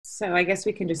So I guess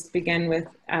we can just begin with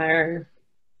our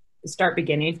start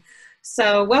beginning.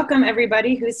 So welcome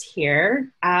everybody who's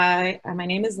here. My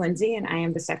name is Lindsay and I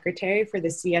am the secretary for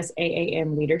the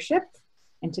CS-AAM leadership.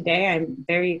 And today I'm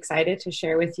very excited to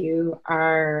share with you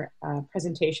our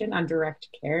presentation on direct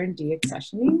care and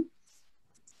deaccessioning.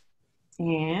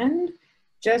 And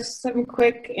just some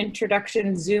quick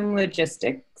introduction Zoom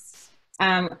logistics.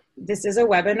 This is a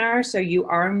webinar, so you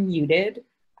are muted.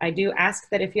 I do ask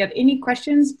that if you have any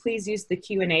questions, please use the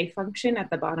Q&A function at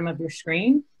the bottom of your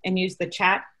screen and use the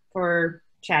chat for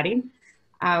chatting.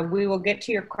 We will get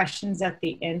to your questions at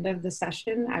the end of the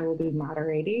session. I will be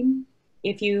moderating.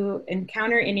 If you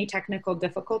encounter any technical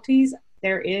difficulties,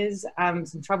 there is some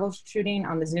troubleshooting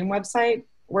on the Zoom website.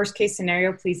 Worst case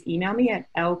scenario, please email me at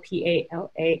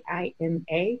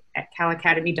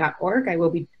lpalaima@calacademy.org. I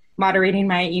will be moderating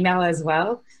my email as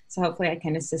well, so hopefully I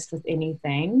can assist with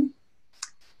anything.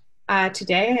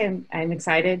 Today, I'm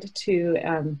excited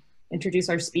to introduce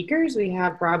our speakers. We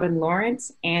have Robin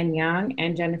Lawrence, Ann Young,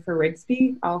 and Jennifer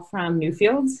Rigsby, all from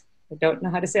Newfields. I don't know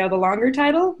how to say all the longer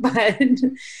title, but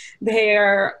they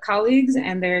are colleagues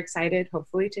and they're excited,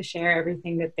 hopefully, to share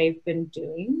everything that they've been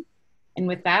doing. And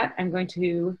with that, I'm going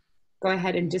to go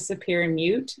ahead and disappear and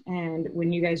mute. And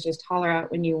when you guys just holler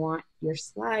out when you want your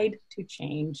slide to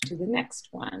change to the next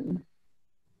one.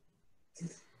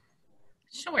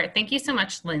 Sure. Thank you so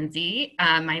much, Lindsay.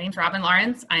 My name is Robin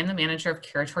Lawrence. I'm the manager of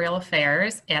curatorial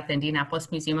affairs at the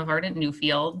Indianapolis Museum of Art at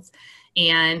Newfields.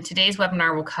 And today's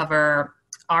webinar will cover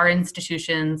our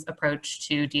institution's approach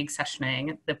to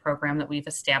deaccessioning, the program that we've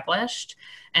established,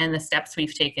 and the steps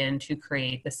we've taken to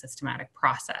create the systematic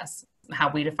process, how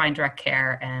we define direct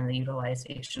care and the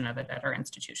utilization of it at our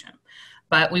institution.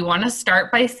 But we want to start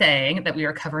by saying that we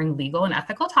are covering legal and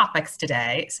ethical topics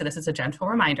today. So this is a gentle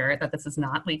reminder that this is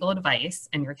not legal advice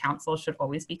and your counsel should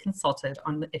always be consulted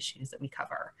on the issues that we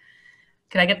cover.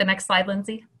 Could I get the next slide,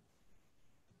 Lindsay?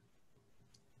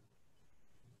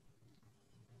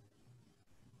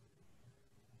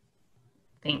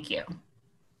 Thank you.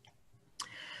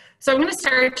 So I'm going to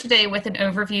start today with an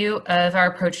overview of our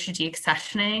approach to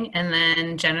deaccessioning, and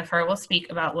then Jennifer will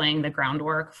speak about laying the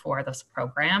groundwork for this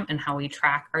program and how we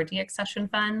track our deaccession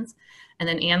funds. And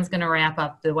then Ann's going to wrap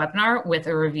up the webinar with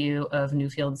a review of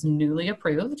Newfields' newly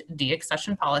approved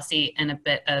deaccession policy and a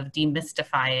bit of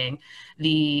demystifying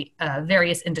the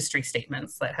various industry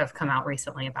statements that have come out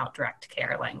recently about direct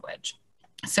care language.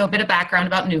 So a bit of background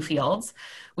about Newfields.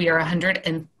 We are a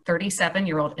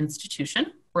 137-year-old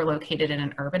institution. We're located in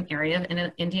an urban area in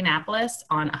Indianapolis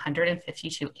on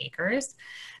 152 acres.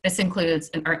 This includes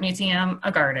an art museum,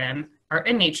 a garden, art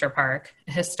and nature park,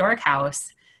 a historic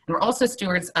house, and we're also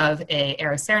stewards of a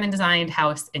Aristotelian designed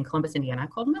house in Columbus, Indiana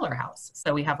called Miller House.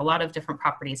 So we have a lot of different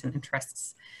properties and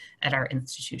interests at our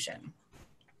institution.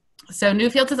 So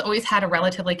Newfields has always had a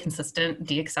relatively consistent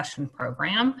deaccession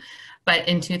program, but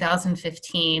in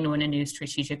 2015, when a new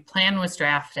strategic plan was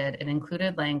drafted, it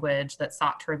included language that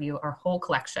sought to review our whole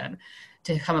collection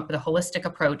to come up with a holistic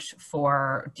approach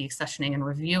for deaccessioning and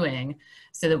reviewing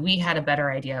so that we had a better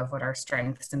idea of what our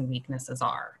strengths and weaknesses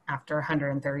are. After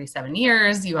 137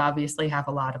 years, you obviously have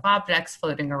a lot of objects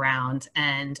floating around,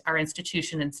 and our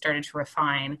institution had started to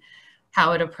refine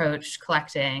how it approached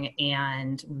collecting,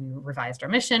 and we revised our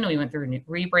mission. We went through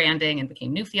rebranding and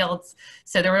became Newfields.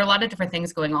 So there were a lot of different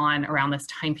things going on around this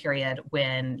time period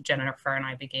when Jennifer and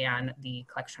I began the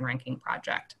collection ranking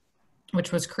project,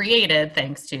 which was created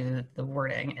thanks to the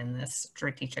wording in this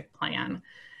strategic plan.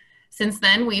 Since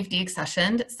then, we've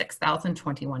deaccessioned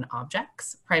 6,021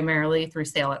 objects, primarily through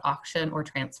sale at auction or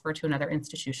transfer to another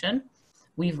institution.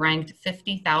 We've ranked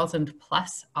 50,000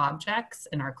 plus objects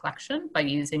in our collection by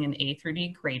using an A through D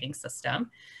grading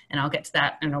system. And I'll get to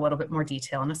that in a little bit more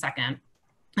detail in a second.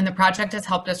 And the project has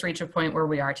helped us reach a point where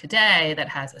we are today that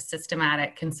has a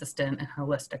systematic, consistent, and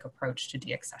holistic approach to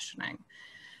deaccessioning.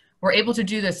 We're able to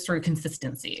do this through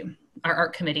consistency. Our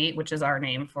art committee, which is our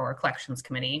name for our collections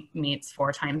committee, meets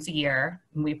 4 times a year.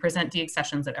 And we present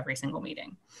deaccessions at every single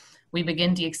meeting. We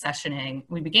began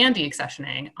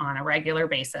deaccessioning on a regular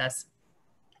basis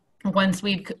once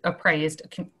we appraised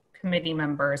committee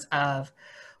members of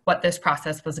what this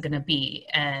process was going to be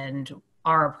and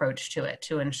our approach to it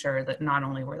to ensure that not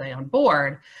only were they on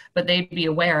board, but they'd be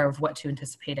aware of what to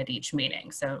anticipate at each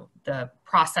meeting. So the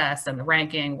process and the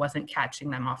ranking wasn't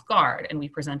catching them off guard. And we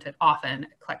presented often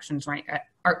at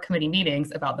art committee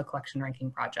meetings about the collection ranking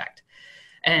project.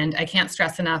 And I can't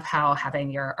stress enough how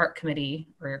having your art committee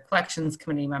or your collections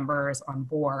committee members on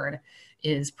board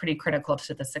is pretty critical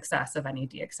to the success of any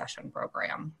deaccession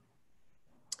program.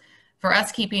 For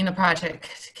us, keeping the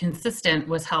project consistent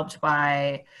was helped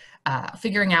by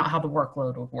figuring out how the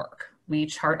workload would work. we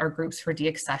chart our groups for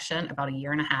deaccession about a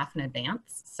year and a half in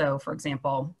advance. So for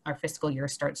example, our fiscal year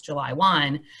starts July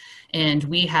 1, and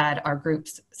we had our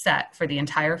groups set for the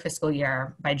entire fiscal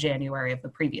year by January of the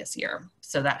previous year.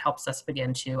 So that helps us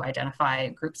begin to identify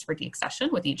groups for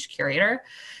deaccession with each curator,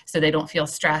 so they don't feel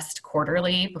stressed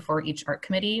quarterly before each art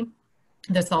committee.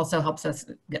 This also helps us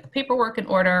get the paperwork in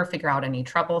order, figure out any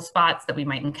trouble spots that we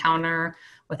might encounter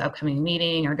with upcoming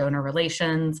meeting or donor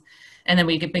relations. And then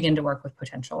we could begin to work with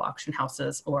potential auction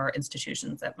houses or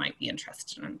institutions that might be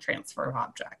interested in transfer of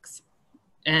objects.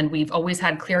 And we've always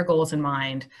had clear goals in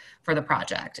mind for the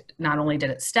project. Not only did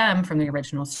it stem from the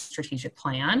original strategic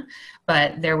plan,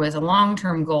 but there was a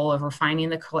long-term goal of refining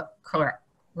the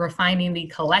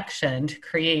collection to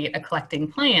create a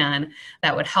collecting plan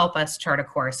that would help us chart a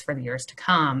course for the years to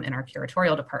come in our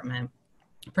curatorial department,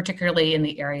 particularly in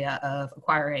the area of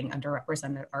acquiring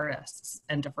underrepresented artists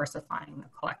and diversifying the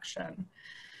collection.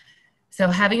 So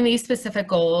having these specific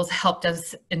goals helped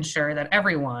us ensure that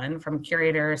everyone, from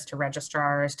curators to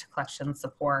registrars to collection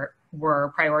support,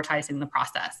 were prioritizing the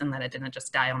process and that it didn't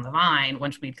just die on the vine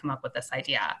once we'd come up with this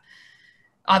idea.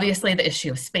 Obviously, the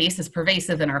issue of space is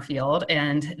pervasive in our field,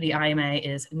 and the IMA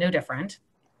is no different,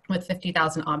 with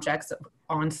 50,000 objects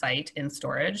on site in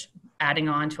storage. Adding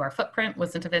on to our footprint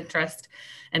wasn't of interest,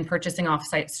 and purchasing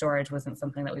off-site storage wasn't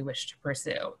something that we wished to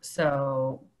pursue.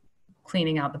 So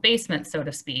cleaning out the basement, so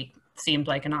to speak, seemed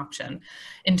like an option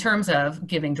in terms of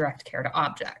giving direct care to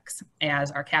objects.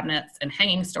 As our cabinets and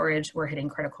hanging storage were hitting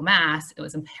critical mass, it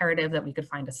was imperative that we could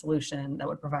find a solution that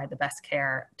would provide the best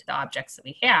care to the objects that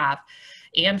we have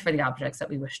and for the objects that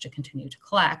we wish to continue to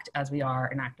collect as we are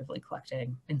an actively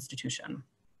collecting institution.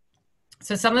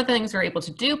 So some of the things we're able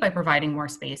to do by providing more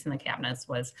space in the cabinets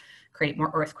was create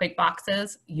more earthquake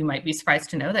boxes. You might be surprised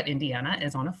to know that Indiana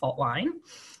is on a fault line.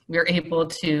 We were able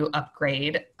to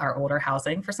upgrade our older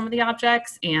housing for some of the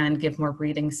objects and give more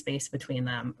breathing space between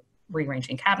them,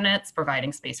 rearranging cabinets,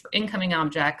 providing space for incoming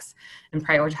objects, and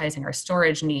prioritizing our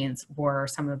storage needs were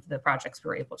some of the projects we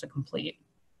were able to complete.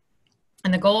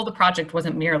 And the goal of the project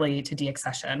wasn't merely to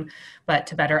deaccession, but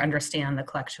to better understand the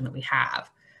collection that we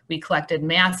have. We collected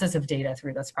masses of data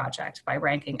through this project by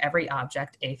ranking every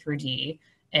object A through D,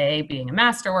 A being a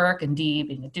masterwork and D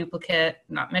being a duplicate,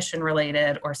 not mission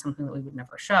related, or something that we would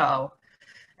never show.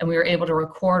 And we were able to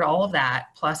record all of that,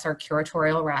 plus our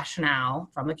curatorial rationale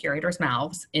from the curators'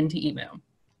 mouths into EMU,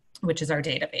 which is our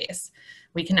database.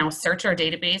 We can now search our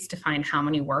database to find how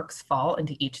many works fall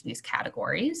into each of these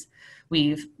categories.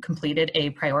 We've completed a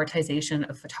prioritization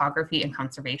of photography and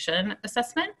conservation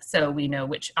assessment, so we know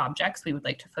which objects we would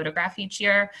like to photograph each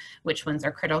year, which ones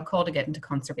are critical to get into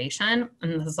conservation,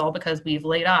 and this is all because we've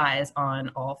laid eyes on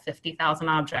all 50,000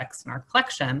 objects in our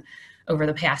collection over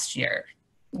the past year.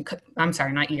 I'm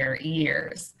sorry, not year,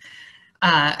 years.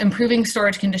 Improving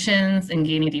storage conditions and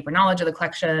gaining deeper knowledge of the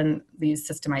collection, these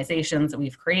systemizations that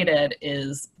we've created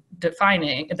is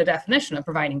defining the definition of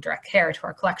providing direct care to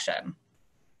our collection.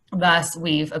 Thus,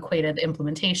 we've equated the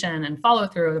implementation and follow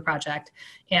through of the project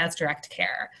as direct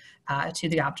care to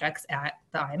the objects at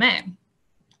the IMA.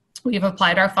 We've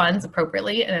applied our funds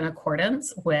appropriately and in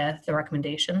accordance with the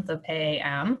recommendations of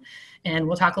AAM, and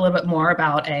we'll talk a little bit more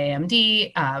about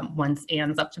AAMD once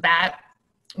Anne's up to bat.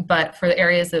 But for the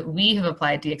areas that we have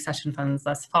applied deaccession funds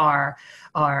thus far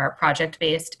are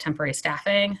project-based temporary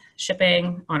staffing,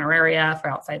 shipping, honoraria for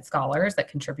outside scholars that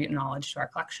contribute knowledge to our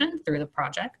collection through the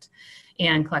project,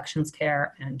 and collections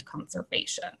care and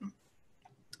conservation.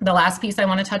 The last piece I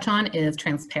want to touch on is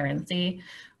transparency.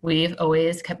 We've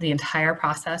always kept the entire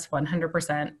process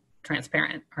 100%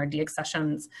 transparent. Our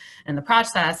deaccessions and the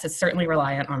process is certainly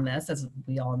reliant on this, as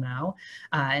we all know,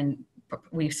 and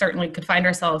we certainly could find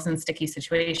ourselves in sticky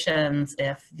situations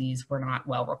if these were not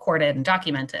well recorded and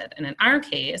documented. And in our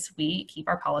case, we keep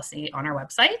our policy on our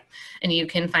website, and you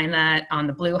can find that on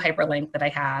the blue hyperlink that I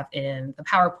have in the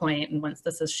PowerPoint. And once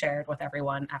this is shared with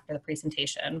everyone after the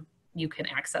presentation, you can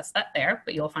access that there,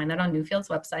 but you'll find that on Newfields'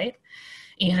 website.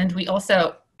 And we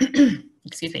also,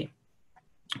 excuse me,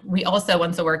 we also,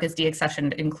 once the work is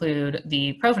deaccessioned, include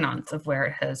the provenance of where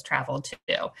it has traveled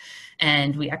to.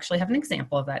 And we actually have an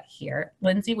example of that here.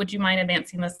 Lindsay, would you mind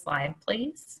advancing the slide,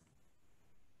 please?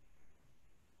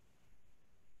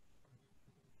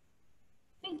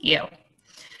 Thank you.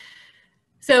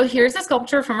 So here's a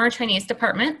sculpture from our Chinese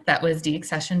department that was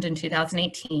deaccessioned in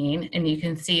 2018. And you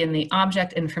can see in the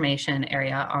object information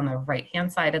area on the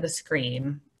right-hand side of the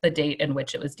screen, the date in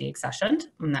which it was deaccessioned,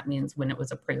 and that means when it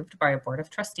was approved by a board of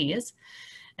trustees,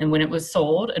 and when it was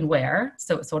sold and where.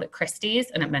 So it was sold at Christie's,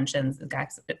 and it mentions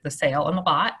the sale and the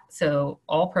lot. So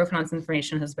all provenance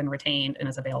information has been retained and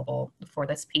is available for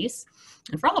this piece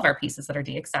and for all of our pieces that are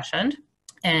deaccessioned.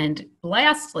 And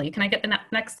lastly, can I get the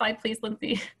next slide, please,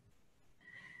 Lindsay?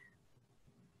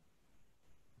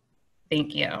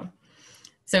 Thank you.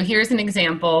 So here's an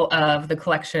example of the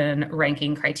collection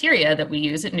ranking criteria that we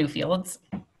use at Newfields.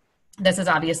 This is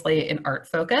obviously an art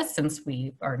focus since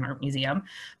we are an art museum,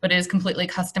 but it is completely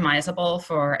customizable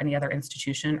for any other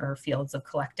institution or fields of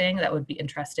collecting that would be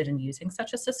interested in using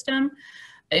such a system.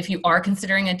 If you are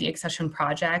considering a deaccession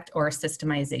project or a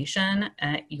systemization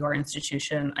at your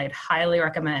institution, I'd highly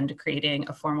recommend creating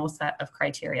a formal set of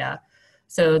criteria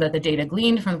so that the data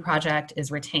gleaned from the project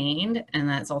is retained and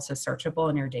that's also searchable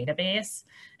in your database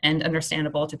and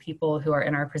understandable to people who are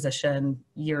in our position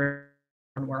year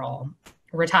and we're all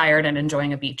retired and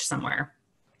enjoying a beach somewhere.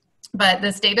 But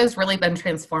this data has really been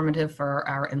transformative for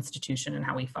our institution and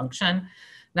how we function.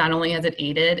 Not only has it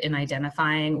aided in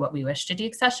identifying what we wish to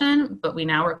deaccession, but we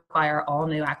now require all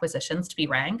new acquisitions to be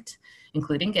ranked,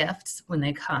 including gifts, when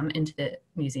they come into the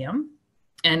museum.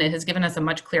 And it has given us a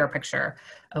much clearer picture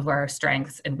of where our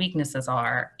strengths and weaknesses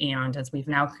are. And as we've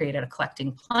now created a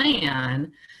collecting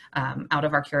plan out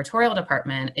of our curatorial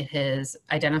department, it has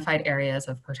identified areas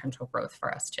of potential growth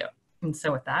for us too. And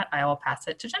so with that, I will pass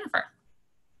it to Jennifer.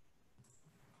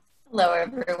 Hello,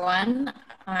 everyone.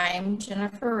 I'm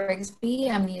Jennifer Rigsby.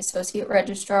 I'm the Associate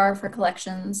Registrar for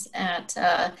Collections at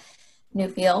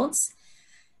Newfields.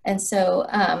 And so,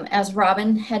 as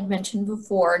Robin had mentioned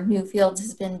before, Newfields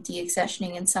has been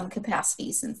deaccessioning in some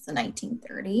capacity since the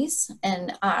 1930s.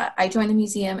 And I joined the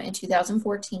museum in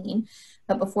 2014,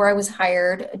 but before I was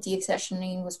hired,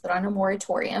 deaccessioning was put on a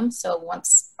moratorium. So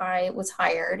once I was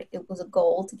hired, it was a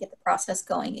goal to get the process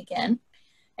going again.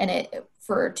 And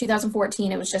for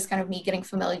 2014, it was just kind of me getting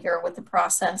familiar with the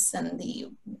process and the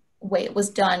way it was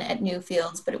done at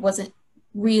Newfields, but it wasn't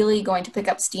really going to pick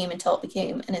up steam until it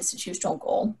became an institutional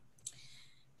goal.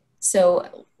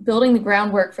 So building the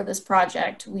groundwork for this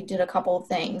project, we did a couple of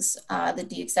things. The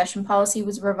deaccession policy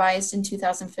was revised in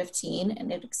 2015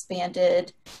 and it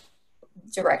expanded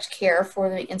direct care for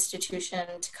the institution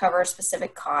to cover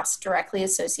specific costs directly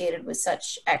associated with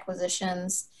such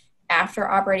acquisitions after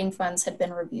operating funds had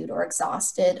been reviewed or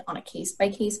exhausted on a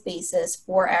case-by-case basis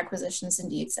for acquisitions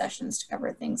and deaccessions to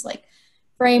cover things like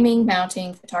framing,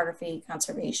 mounting, photography,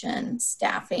 conservation,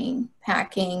 staffing,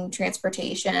 packing,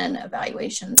 transportation,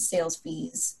 evaluation, sales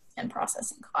fees, and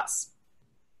processing costs.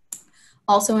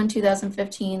 Also in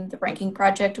 2015, the ranking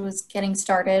project was getting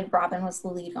started. Robin was the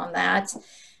lead on that.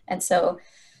 And so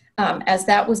as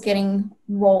that was getting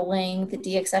rolling, the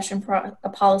deaccession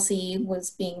policy was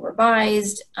being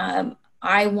revised.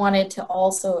 I wanted to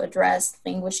also address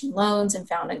languishing loans and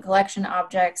found in collection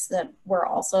objects that were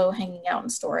also hanging out in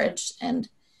storage. And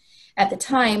at the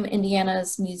time,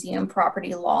 Indiana's museum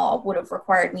property law would have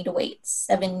required me to wait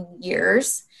 7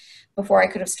 years before I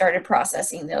could have started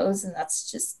processing those, and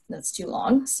that's too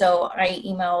long. So I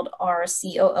emailed our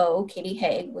COO, Katie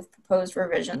Haig, with proposed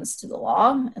revisions to the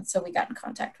law. And so we got in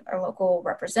contact with our local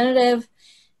representative.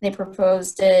 They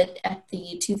proposed it at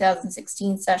the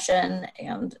 2016 session,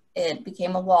 and it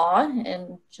became a law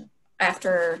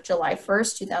after July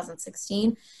 1st,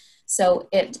 2016. So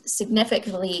it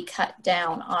significantly cut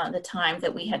down on the time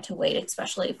that we had to wait,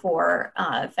 especially for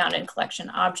found in collection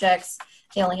objects.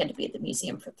 They only had to be at the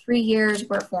museum for 3 years,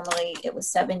 where formerly it was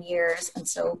 7 years. And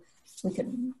so we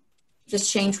could,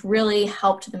 this change really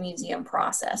helped the museum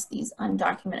process these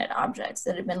undocumented objects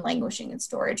that had been languishing in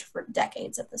storage for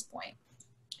decades at this point.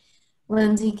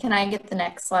 Lindsay, can I get the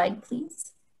next slide,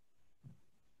 please?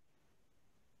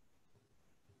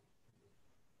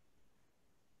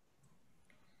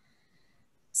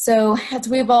 So as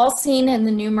we've all seen in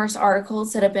the numerous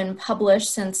articles that have been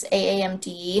published since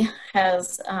AAMD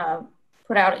has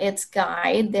put out its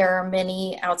guide, there are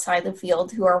many outside the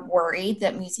field who are worried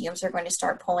that museums are going to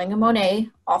start pulling a Monet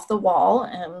off the wall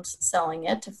and selling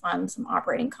it to fund some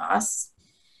operating costs.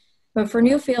 But for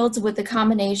Newfields, with the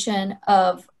combination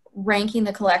of ranking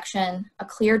the collection, a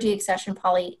clear deaccession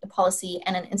policy,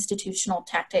 and an institutional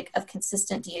tactic of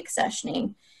consistent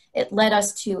deaccessioning, it led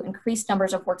us to increased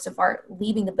numbers of works of art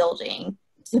leaving the building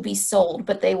to be sold,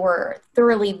 but they were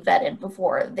thoroughly vetted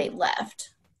before they left.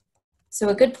 So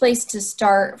a good place to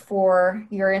start for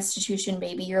your institution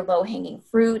may be your low-hanging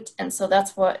fruit. And so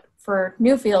that's what, for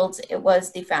Newfields, it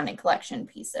was the founding collection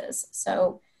pieces.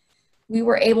 So we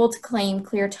were able to claim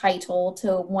clear title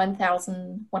to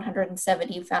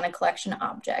 1,170 founding collection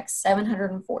objects.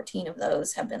 714 of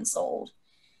those have been sold.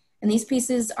 And these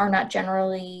pieces are not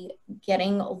generally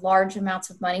getting large amounts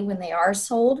of money when they are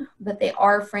sold, but they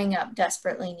are freeing up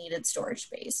desperately needed storage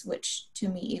space, which to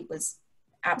me was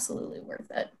absolutely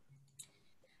worth it.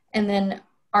 And then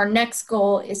Our next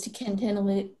goal is to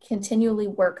continually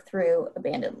work through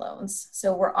abandoned loans.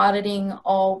 So we're auditing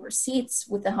all receipts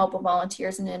with the help of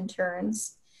volunteers and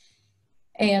interns,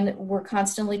 and we're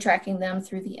constantly tracking them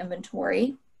through the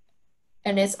inventory.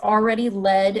 And it's already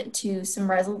led to some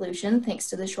resolution thanks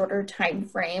to the shorter time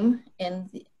frame in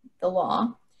the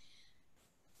law.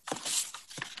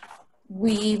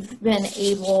 We've been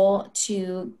able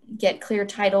to get clear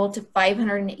title to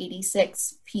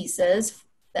 586 pieces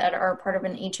that are part of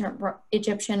an ancient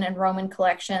Egyptian and Roman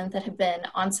collection that have been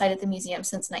on site at the museum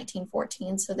since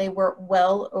 1914. So they were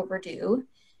well overdue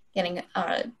getting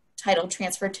title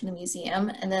transferred to the museum.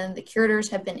 And then the curators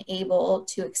have been able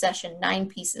to accession 9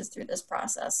 pieces through this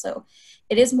process. So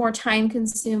it is more time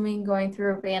consuming going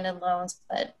through abandoned loans,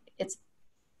 but it's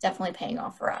definitely paying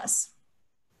off for us.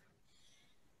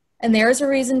 And there is a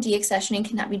reason deaccessioning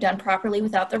cannot be done properly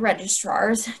without the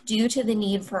registrars due to the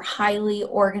need for highly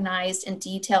organized and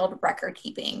detailed record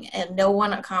keeping. And no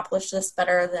one accomplished this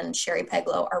better than Sherry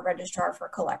Peglow, our registrar for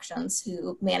collections,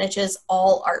 who manages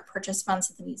all art purchase funds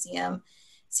at the museum.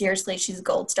 Seriously, she's a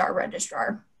gold star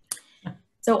registrar.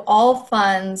 So all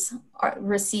funds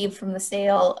received from the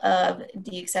sale of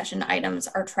deaccession items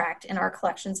are tracked in our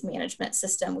collections management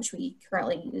system, which we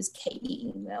currently use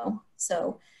KEEMO.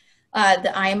 So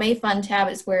the IMA fund tab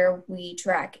is where we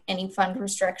track any fund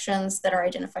restrictions that are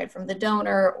identified from the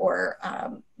donor or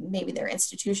maybe their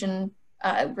institution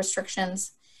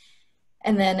restrictions.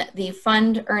 And then the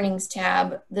fund earnings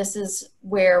tab, this is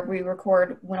where we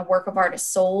record when a work of art is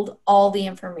sold. All the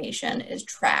information is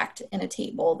tracked in a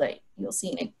table that you'll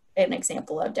see an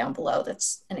example of down below.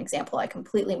 That's an example I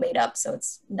completely made up, so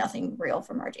it's nothing real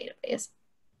from our database.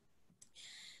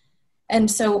 And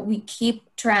so we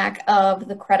keep track of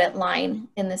the credit line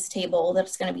in this table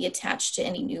that's going to be attached to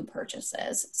any new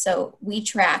purchases. So we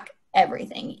track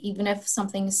everything, even if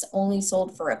something's only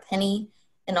sold for a penny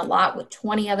in a lot with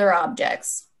 20 other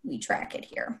objects, we track it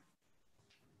here.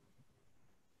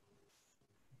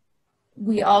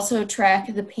 We also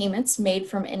track the payments made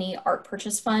from any art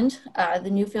purchase fund. The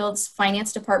Newfields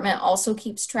Finance Department also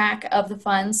keeps track of the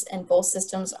funds, and both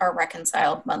systems are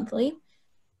reconciled monthly.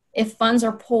 If funds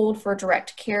are pulled for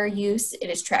direct care use, it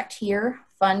is tracked here.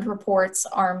 Fund reports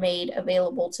are made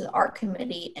available to the art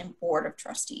committee and board of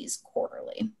trustees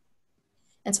quarterly.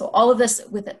 And so all of this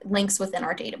with links within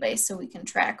our database, so we can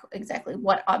track exactly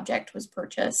what object was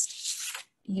purchased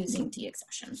using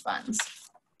deaccession funds.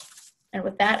 And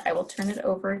with that, I will turn it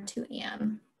over to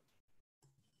Anne.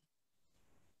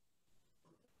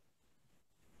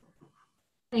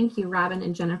 Thank you, Robin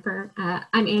and Jennifer.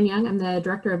 I'm Ann Young. I'm the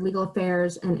Director of Legal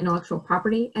Affairs and Intellectual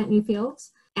Property at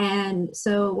Newfields. And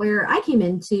so where I came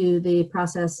into the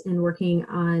process in working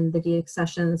on the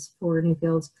deaccessions for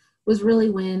Newfields was really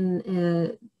when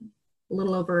a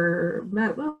little over,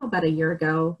 about a year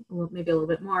ago, maybe a little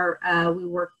bit more, we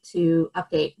worked to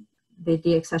update the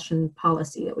deaccession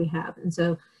policy that we have. And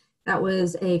so that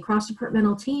was a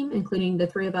cross-departmental team, including the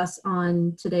 3 of us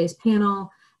on today's panel,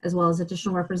 as well as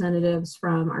additional representatives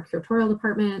from our curatorial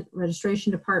department,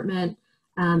 registration department,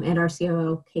 and our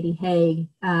COO, Katie Haig,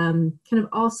 kind of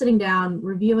all sitting down,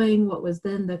 reviewing what was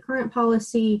then the current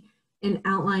policy and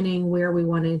outlining where we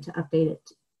wanted to update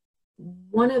it.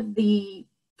 One of the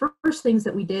first things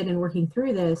that we did in working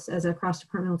through this as a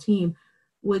cross-departmental team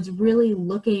was really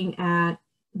looking at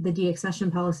the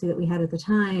deaccession policy that we had at the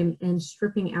time and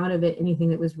stripping out of it anything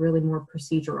that was really more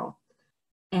procedural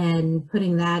and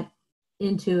putting that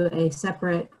into a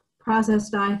separate process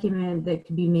document that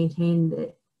could be maintained,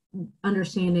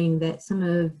 understanding that some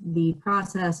of the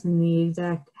process and the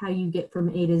exact how you get from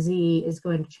A to Z is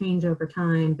going to change over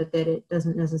time, but that it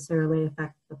doesn't necessarily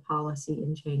affect the policy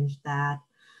and change that.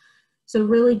 So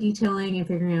really detailing and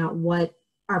figuring out what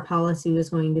our policy was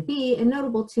going to be, and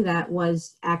notable to that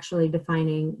was actually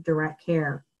defining direct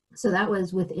care. So that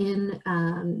was within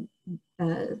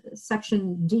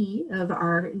Section D of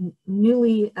our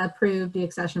newly approved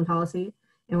deaccession policy.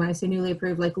 And when I say newly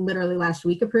approved, like literally last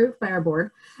week approved by our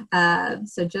board.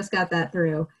 So just got that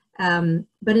through.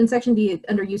 But in Section D,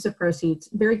 under use of proceeds,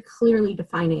 very clearly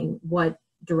defining what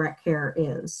direct care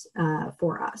is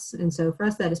for us. And so for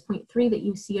us, that is point 3 that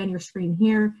you see on your screen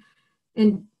here.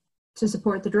 And to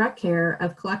support the direct care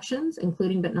of collections,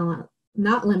 including but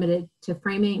not limited to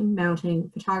framing, mounting,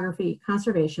 photography,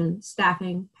 conservation,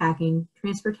 staffing, packing,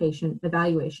 transportation,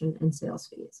 evaluation, and sales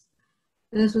fees.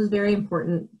 And this was very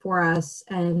important for us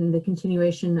and the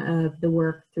continuation of the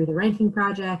work through the ranking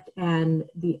project and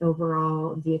the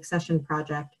overall deaccession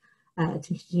project to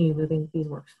continue moving these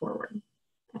works forward.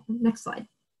 Next slide.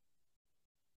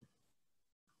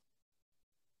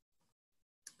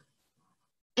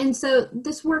 And so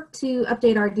this work to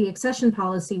update our deaccession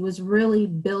policy was really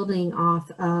building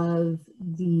off of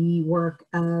the work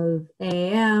of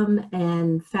AAM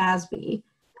and FASB,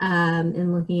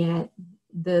 and looking at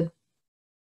the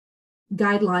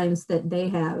guidelines that they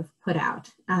have put out.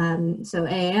 So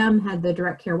AAM had the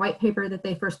direct care white paper that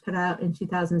they first put out in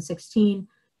 2016,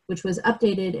 which was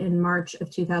updated in March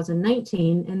of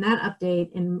 2019. And that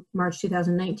update in March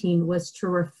 2019 was to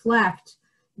reflect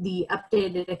the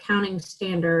updated accounting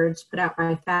standards put out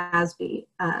by FASB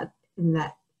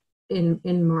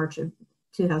in March of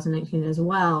 2019 as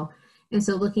well. And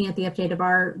so looking at the update of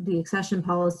our deaccession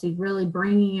policy, really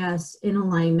bringing us in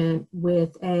alignment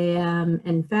with AAM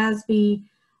and FASB,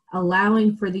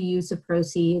 allowing for the use of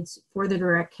proceeds for the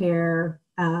direct care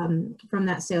from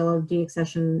that sale of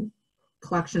deaccession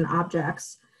collection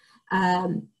objects.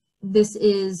 This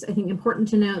is, I think, important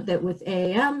to note that with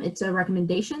AAM, it's a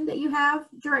recommendation that you have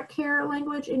direct care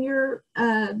language in your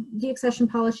deaccession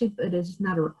policy, but it is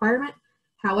not a requirement.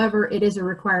 However, it is a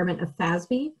requirement of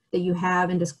FASB that you have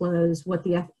and disclose what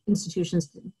the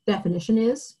institution's definition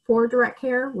is for direct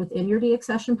care within your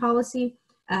deaccession policy.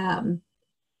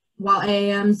 While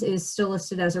AAM's is still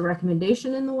listed as a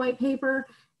recommendation in the white paper,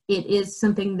 it is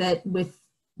something that with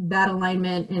that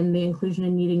alignment and the inclusion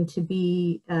and needing to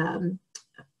be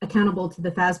accountable to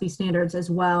the FASB standards as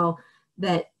well,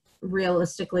 that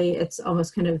realistically it's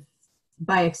almost kind of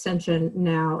by extension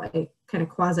now a kind of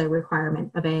quasi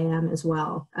requirement of AAM as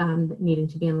well, needing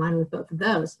to be in line with both of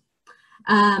those.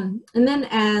 And then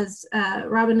as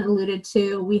Robin alluded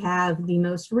to, we have the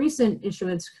most recent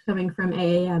issuance coming from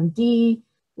AAMD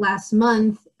last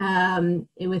month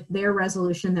with their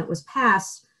resolution that was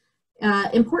passed.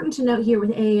 Important to note here with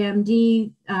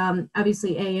AAMD,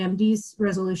 obviously AAMD's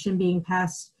resolution being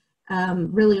passed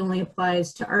really only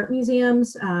applies to art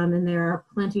museums, and there are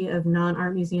plenty of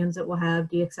non-art museums that will have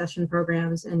deaccession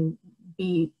programs and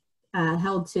be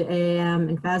held to AAM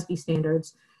and FASB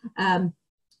standards.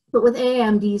 But with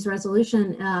AAMD's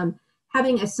resolution,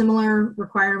 having a similar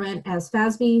requirement as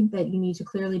FASB that you need to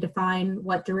clearly define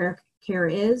what direct care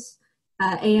is,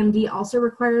 AAMD also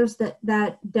requires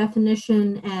that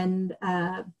definition and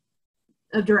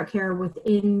of direct care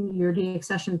within your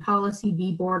deaccession policy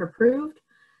be board approved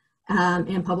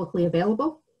and publicly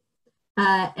available.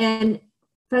 And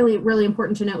finally, really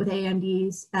important to note with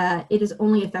AAMD's, it is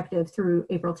only effective through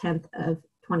April 10th of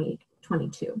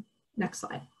 2022. Next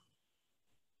slide.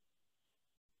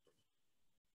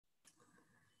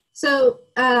 So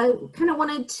kind of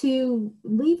wanted to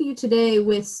leave you today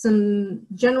with some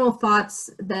general thoughts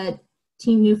that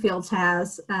Team Newfields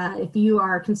has if you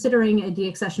are considering a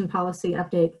deaccession policy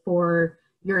update for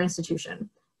your institution.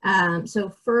 So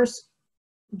first,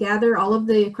 gather all of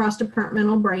the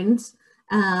cross-departmental brains.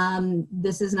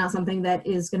 This is not something that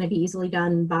is going to be easily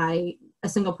done by a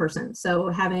single person. So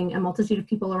having a multitude of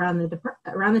people around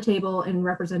the table and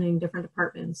representing different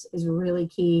departments is really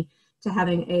key to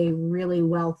having a really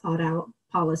well thought out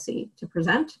policy to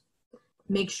present.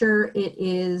 Make sure it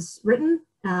is written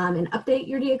and update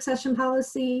your deaccession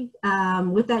policy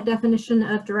with that definition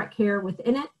of direct care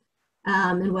within it,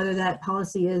 and whether that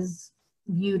policy is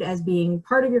viewed as being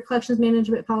part of your collections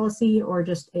management policy or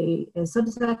just a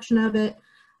subsection of it,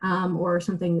 or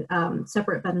something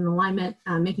separate but in alignment,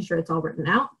 making sure it's all written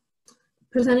out.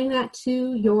 Presenting that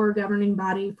to your governing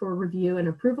body for review and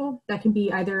approval. That can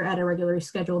be either at a regularly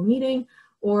scheduled meeting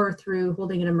or through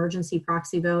holding an emergency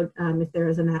proxy vote if there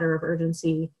is a matter of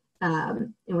urgency,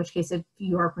 in which case if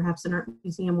you are perhaps an art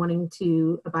museum wanting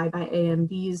to abide by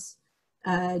AAMD's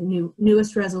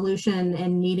newest resolution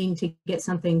and needing to get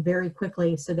something very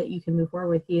quickly so that you can move forward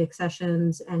with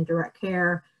deaccessions and direct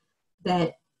care,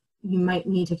 that you might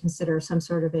need to consider some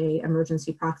sort of a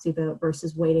emergency proxy vote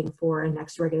versus waiting for a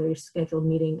next regularly scheduled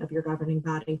meeting of your governing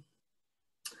body.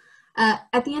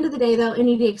 At the end of the day though,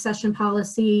 any deaccession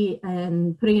policy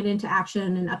and putting it into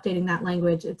action and updating that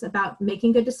language, it's about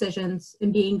making good decisions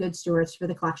and being good stewards for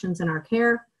the collections in our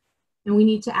care. And we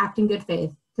need to act in good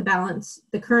faith to balance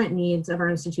the current needs of our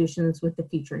institutions with the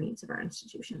future needs of our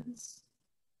institutions.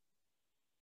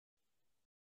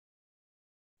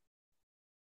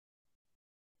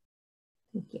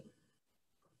 Thank you.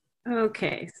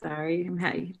 Okay, sorry,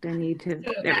 I need to.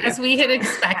 As we had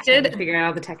expected, figure out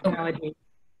all the technology.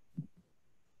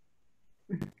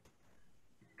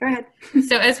 Go ahead.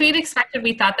 So as we had expected,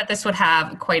 we thought that this would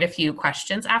have quite a few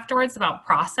questions afterwards about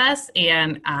process,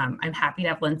 and I'm happy to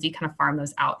have Lindsay kind of farm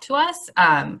those out to us.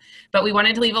 But we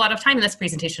wanted to leave a lot of time in this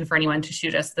presentation for anyone to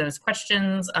shoot us those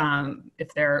questions.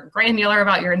 If they're granular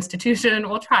about your institution,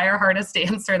 we'll try our hardest to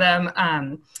answer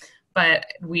them. But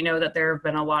we know that there have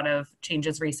been a lot of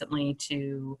changes recently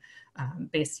to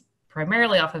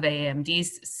primarily off of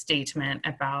AAMD's statement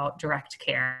about direct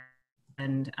care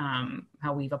and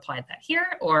how we've applied that here,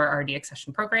 or our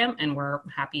deaccession program, and we're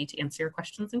happy to answer your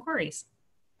questions and queries.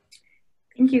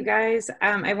 Thank you, guys.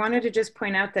 I wanted to just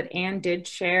point out that Anne did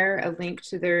share a link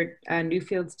to their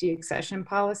Newfields deaccession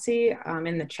policy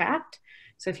in the chat.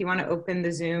 So if you want to open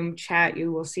the Zoom chat,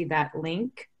 you will see that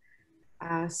link.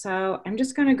 So I'm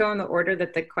just going to go in the order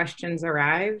that the questions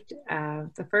arrived.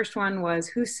 The first one was,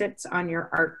 who sits on your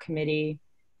art committee?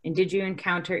 And did you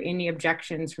encounter any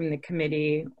objections from the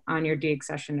committee on your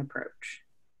deaccession approach?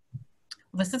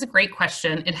 This is a great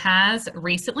question. It has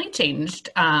recently changed.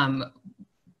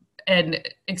 And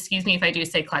excuse me if I do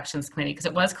say collections committee, because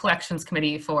it was collections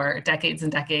committee for decades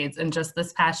and decades. And just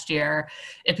this past year,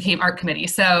 it became art committee.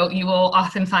 So you will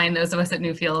often find those of us at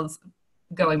Newfields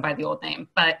going by the old name.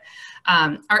 But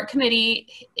art committee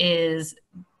is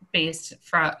based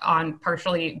on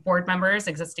partially board members,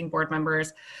 existing board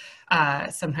members.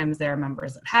 Sometimes there are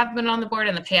members that have been on the board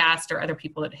in the past, or other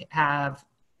people that have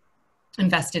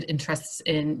invested interests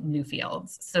in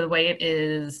Newfields. So the way it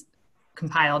is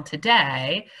compiled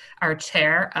today, our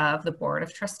chair of the Board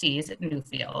of Trustees at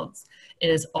Newfields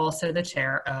is also the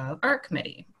chair of Art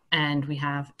Committee. And we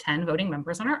have 10 voting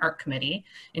members on our Art Committee,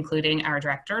 including our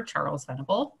director, Charles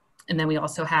Venable. And then we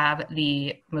also have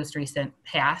the most recent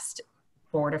past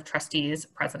Board of Trustees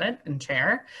president and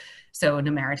chair, so an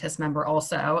emeritus member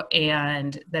also,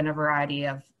 and then a variety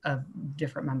of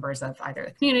different members of either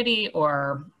the community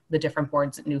or the different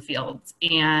boards at Newfields.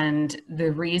 And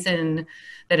the reason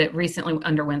that it recently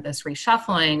underwent this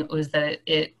reshuffling was that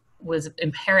it was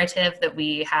imperative that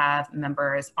we have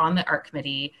members on the art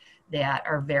committee that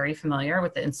are very familiar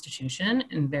with the institution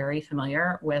and very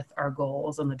familiar with our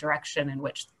goals and the direction in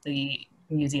which the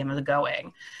museum is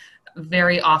going.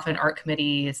 Very often art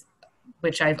committees,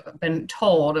 which I've been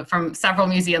told from several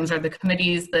museums, are the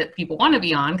committees that people want to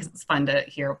be on because it's fun to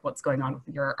hear what's going on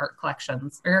with your art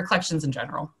collections or your collections in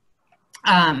general.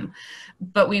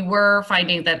 But we were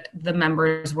finding that the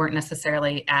members weren't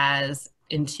necessarily as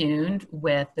in tune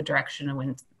with the direction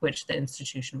in which the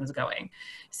institution was going.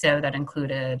 So that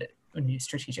included a new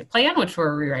strategic plan, which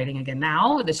we're rewriting again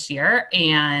now this year,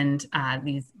 and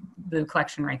the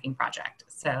collection ranking project.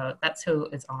 So that's who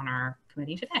is on our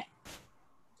committee today.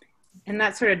 And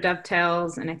that sort of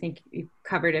dovetails, and I think you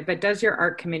covered it, but does your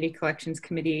art committee, collections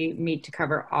committee, meet to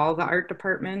cover all the art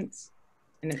departments?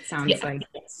 And it sounds like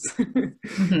yes.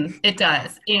 It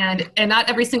does. And not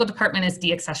every single department is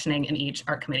deaccessioning in each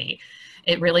art committee.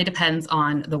 It really depends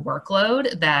on the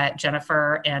workload that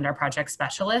Jennifer and our project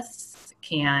specialists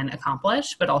can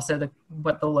accomplish, but also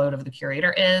what the load of the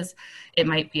curator is. It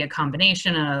might be a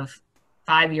combination of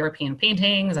 5 European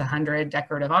paintings, 100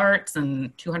 decorative arts,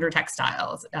 and 200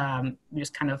 textiles. We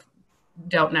just kind of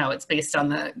don't know. It's based on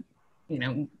the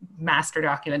master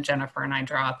document Jennifer and I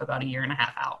draw up about 1.5 years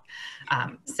out.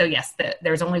 So yes,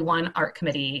 there's only one art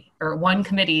committee or one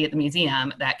committee at the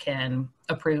museum that can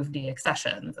approve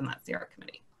deaccessions, and that's the art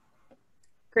committee.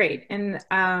 Great. And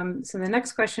so the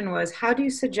next question was, how do you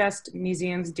suggest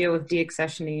museums deal with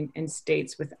deaccessioning in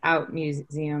states without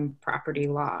museum property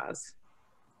laws?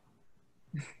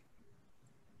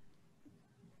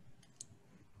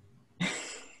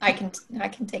 I can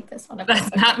take this one.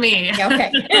 That's not me.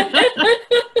 Okay.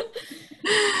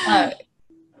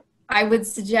 I would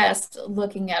suggest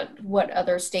looking at what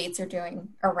other states are doing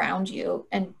around you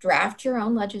and draft your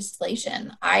own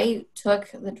legislation. I took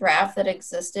the draft that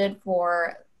existed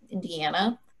for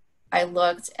Indiana. I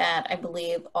looked at, I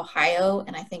believe, Ohio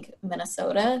and I think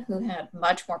Minnesota, who had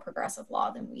much more progressive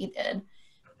law than we did.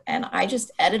 And I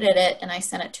just edited it and I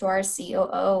sent it to our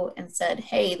COO and said,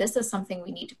 hey, this is something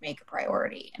we need to make a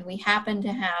priority. And we happened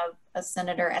to have a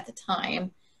senator at the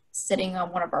time sitting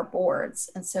on one of our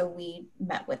boards. And so we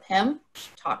met with him,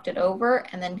 talked it over,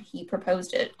 and then he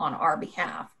proposed it on our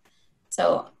behalf.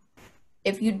 So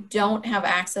if you don't have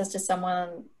access to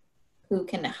someone who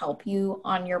can help you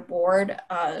on your board,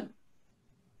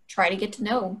 try to get to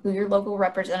know who your local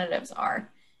representatives are.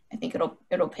 I think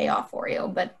it'll pay off for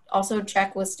you, but also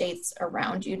check with states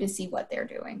around you to see what they're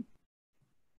doing.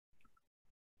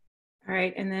 All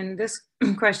right, and then this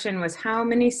question was, how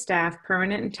many staff,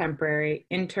 permanent and temporary,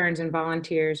 interns and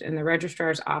volunteers in the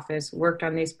registrar's office worked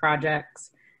on these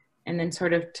projects? And then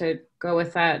sort of to go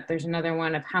with that, there's another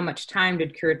one of how much time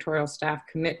did curatorial staff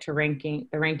commit to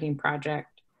the ranking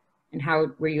project, and how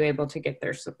were you able to get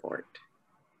their support?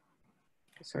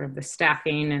 Sort of the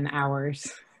staffing and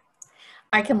hours.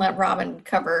 I can let Robin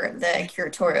cover the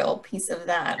curatorial piece of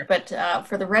that, but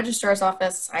for the registrar's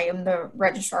office, I am the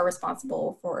registrar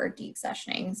responsible for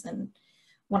deaccessionings. And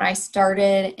when I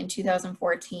started in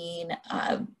 2014,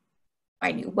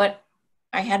 I knew what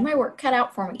I had my work cut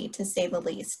out for me, to say the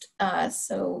least.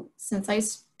 So since I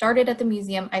started at the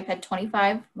museum, I've had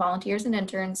 25 volunteers and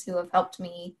interns who have helped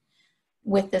me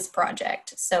with this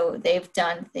project. So they've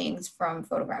done things from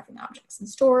photographing objects in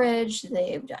storage,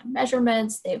 they've done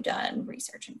measurements, they've done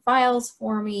research in files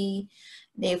for me,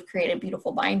 they've created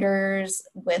beautiful binders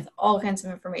with all kinds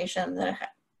of information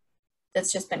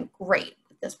that's just been great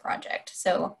with this project.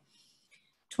 So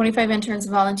 25 interns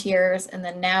and volunteers, and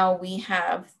then now we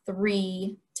have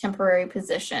 3 temporary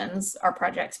positions, our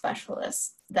project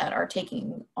specialists, that are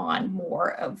taking on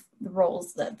more of the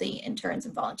roles that the interns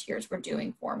and volunteers were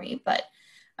doing for me. But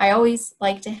I always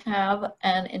like to have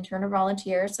an intern or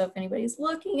volunteer, so if anybody's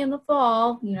looking in the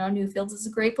fall, you know, Newfields is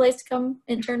a great place to come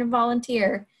intern and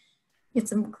volunteer, get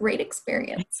some great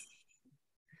experience.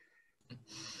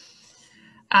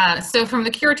 So from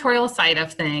the curatorial side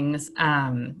of things,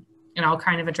 and I'll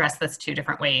kind of address this 2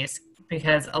 different ways,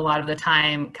 because a lot of the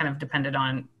time kind of depended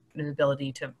on the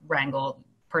ability to wrangle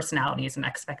personalities and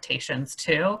expectations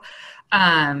too.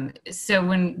 So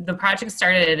when the project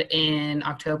started in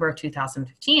October of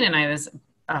 2015 and I was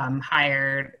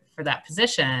hired for that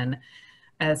position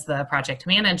as the project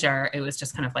manager, it was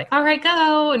just kind of like, all right,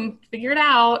 go and figure it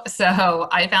out. So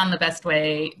I found the best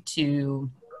way to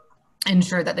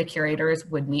ensure that the curators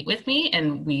would meet with me,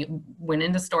 and we went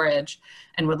into storage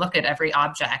and would look at every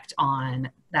object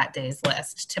on that day's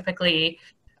list. Typically,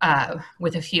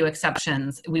 with a few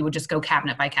exceptions, we would just go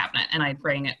cabinet by cabinet, and I'd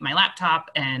bring my laptop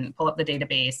and pull up the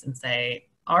database and say,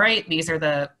 all right, these are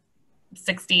the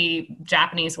 60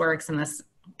 Japanese works in this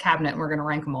cabinet, and we're going to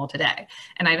rank them all today.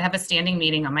 And I'd have a standing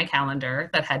meeting on my calendar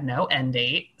that had no end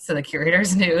date, so the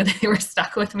curators knew they were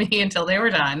stuck with me until they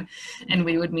were done, and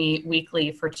we would meet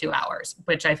weekly for 2 hours,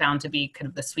 which I found to be kind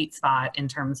of the sweet spot in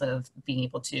terms of being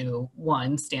able to,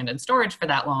 1, stand in storage for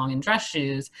that long in dress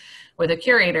shoes with a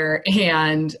curator,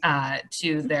 and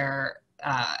 2, their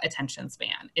attention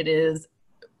span. It is,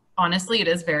 honestly, it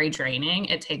is very draining.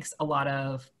 It takes a lot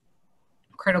of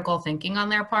critical thinking on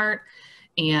their part.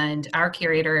 And our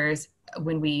curators,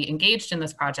 when we engaged in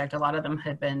this project, a lot of them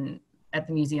had been at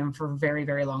the museum for a very,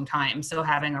 very long time. So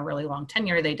having a really long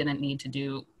tenure, they didn't need to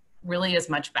do really as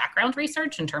much background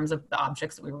research in terms of the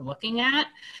objects that we were looking at.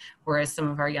 Whereas some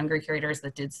of our younger curators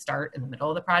that did start in the middle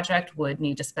of the project would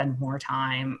need to spend more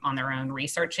time on their own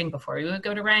researching before we would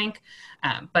go to rank.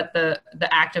 But the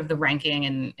act of the ranking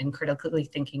and critically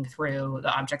thinking through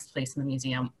the objects placed in the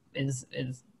museum is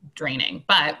draining.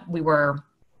 But we were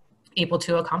able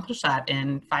to accomplish that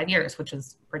in 5 years, which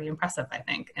is pretty impressive, I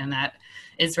think. And that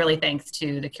is really thanks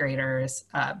to the curators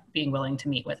being willing to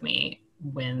meet with me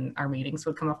when our meetings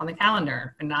would come up on the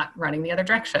calendar and not running the other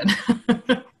direction.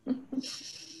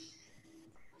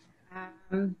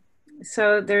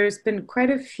 So there's been quite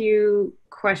a few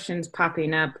questions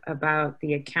popping up about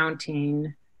the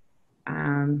accounting.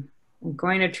 I'm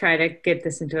going to try to get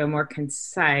this into a more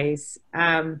concise.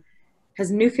 Has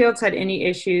Newfields had any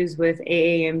issues with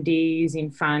AAMD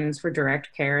using funds for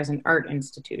direct care as an art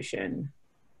institution?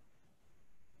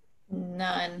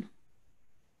 None.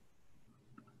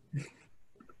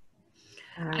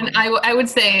 And I would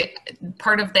say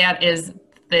part of that is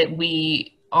that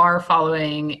we are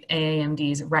following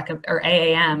AAM's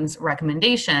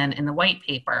recommendation in the white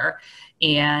paper,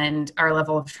 and our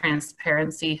level of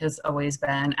transparency has always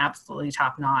been absolutely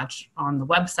top notch on the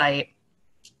website.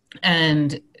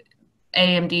 And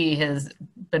AAMD has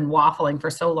been waffling for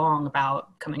so long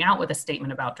about coming out with a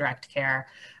statement about direct care.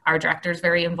 Our director is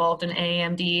very involved in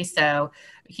AAMD, so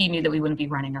he knew that we wouldn't be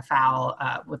running afoul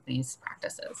with these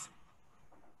practices.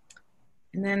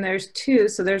 And then there's 2.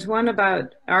 So there's one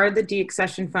about, are the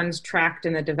deaccession funds tracked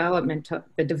in the development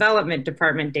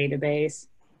department database?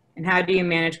 And how do you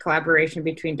manage collaboration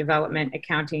between development,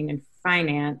 accounting, and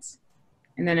finance?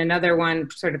 And then another one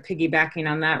sort of piggybacking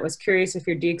on that, was curious if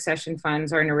your deaccession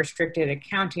funds are in a restricted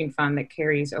accounting fund that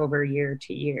carries over year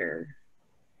to year.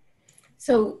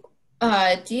 So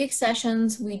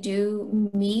deaccessions, we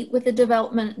do meet with the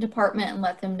development department and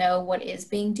let them know what is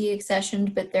being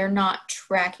deaccessioned, but they're not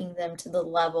tracking them to the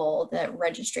level that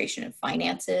registration of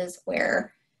finance is,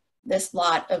 where this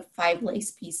lot of 5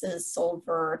 lace pieces sold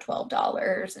for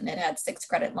 $12 and it had 6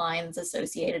 credit lines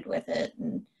associated with it,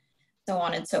 and so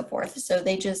on and so forth. So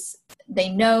they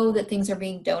know that things are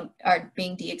being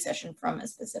deaccessioned from a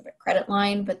specific credit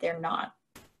line, but they're not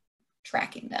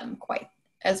tracking them quite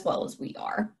as well as we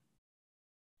are.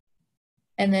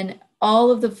 And then all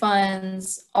of the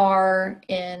funds are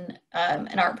in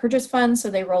an art purchase fund, so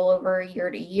they roll over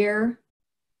year to year.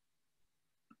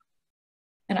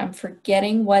 And I'm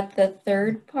forgetting what the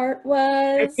third part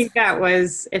was. I think that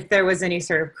was if there was any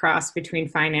sort of cross between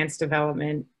finance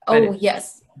development. Oh,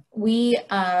 yes. We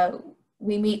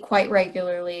meet quite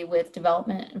regularly with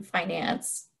development and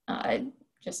finance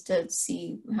just to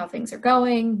see how things are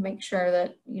going, make sure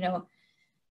that, you know,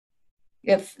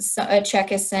 if a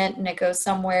check is sent and it goes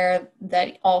somewhere,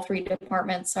 that all three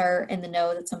departments are in the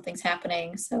know that something's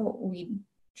happening. So we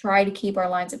try to keep our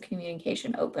lines of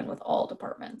communication open with all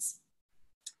departments.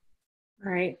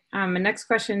 All right. The next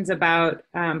question is about,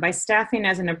 by staffing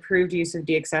as an approved use of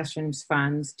deaccessions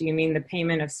funds, do you mean the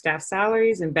payment of staff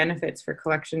salaries and benefits for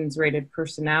collections rated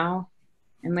personnel?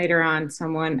 And later on,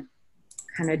 someone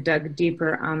kind of dug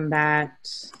deeper on that.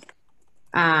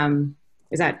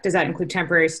 Does that include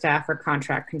temporary staff or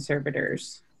contract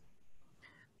conservators?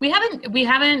 We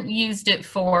haven't used it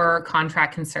for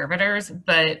contract conservators,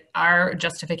 but our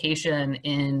justification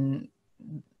in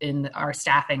our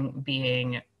staffing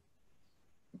being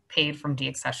paid from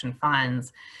deaccession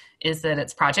funds is that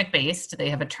it's project-based. They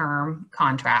have a term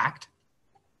contract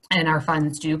and our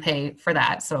funds do pay for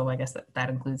that. So I guess that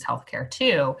includes healthcare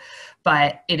too,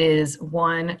 but it is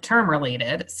one term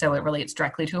related. So it relates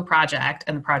directly to a project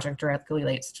and the project directly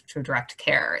relates to direct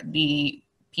care. The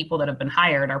people that have been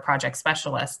hired are project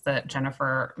specialists that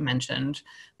Jennifer mentioned.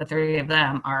 The three of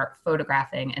them are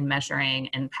photographing and measuring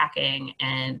and packing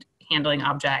and handling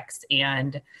objects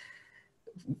and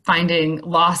finding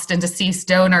lost and deceased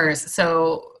donors.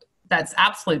 So that's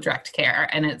absolute direct care,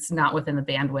 and it's not within the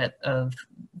bandwidth of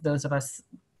those of us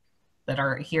that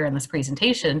are here in this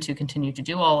presentation to continue to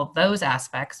do all of those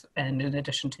aspects, and in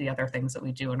addition to the other things that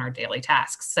we do in our daily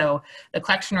tasks. So the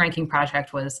collection ranking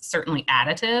project was certainly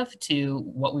additive to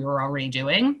what we were already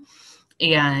doing,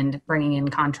 and bringing in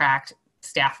contract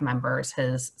staff members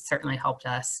has certainly helped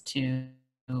us to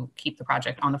keep the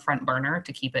project on the front burner,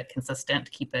 to keep it consistent,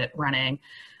 to keep it running.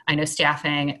 I know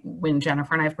staffing, when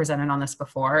Jennifer and I have presented on this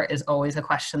before, is always a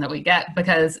question that we get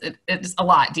because it's a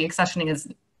lot. Deaccessioning is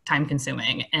time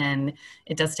consuming and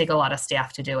it does take a lot of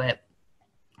staff to do it.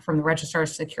 From the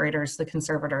registrars to the curators, the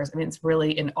conservators, I mean, it's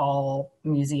really in all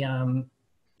museum,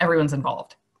 everyone's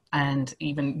involved, and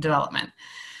even development.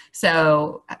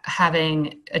 So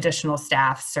having additional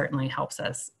staff certainly helps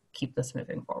us keep this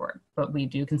moving forward, but we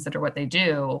do consider what they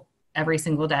do every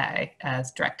single day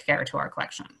as direct care to our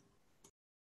collection.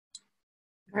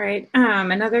 All right,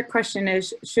 another question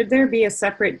is, should there be a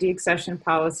separate deaccession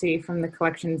policy from the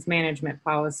collections management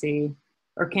policy,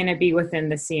 or can it be within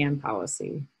the CM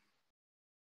policy?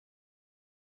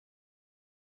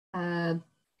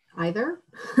 Either,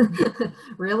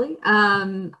 really.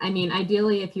 I mean,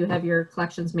 ideally, if you have your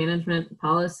collections management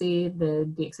policy, the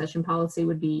deaccession policy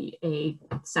would be a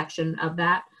section of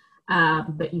that,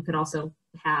 but you could also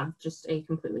have just a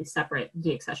completely separate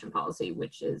deaccession policy,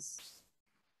 which is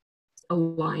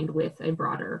aligned with a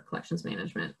broader collections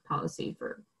management policy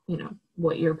for, you know,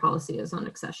 what your policy is on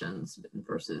accessions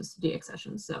versus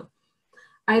deaccessions. So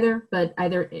either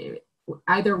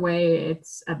way,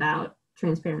 it's about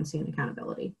transparency and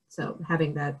accountability. So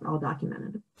having that all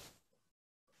documented.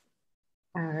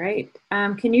 All right.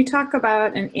 Can you talk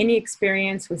about any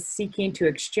experience with seeking to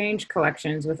exchange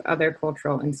collections with other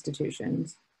cultural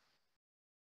institutions?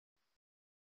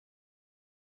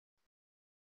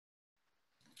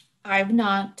 I've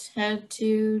not had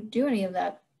to do any of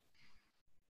that.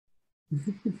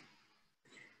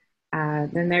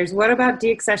 Then there's, what about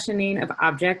deaccessioning of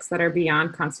objects that are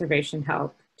beyond conservation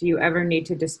help? Do you ever need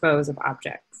to dispose of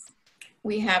objects?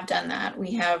 We have done that.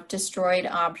 We have destroyed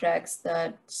objects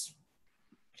that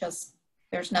just,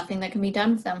 there's nothing that can be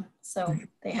done with them. So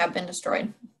they have been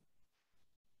destroyed.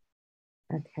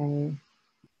 Okay.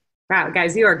 Wow,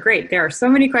 guys, you are great. There are so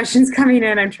many questions coming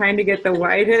in. I'm trying to get the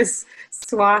widest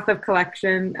swath of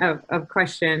collection of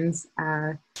questions.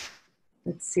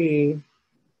 Let's see.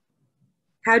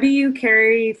 How do you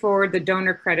carry forward the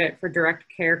donor credit for direct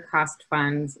care cost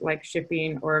funds like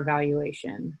shipping or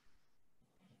evaluation?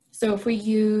 So if we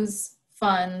use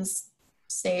funds,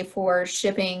 say for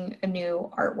shipping a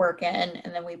new artwork in,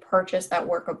 and then we purchase that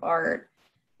work of art,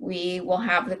 we will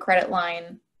have the credit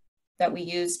line that we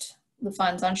used the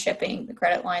funds on shipping, the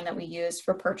credit line that we used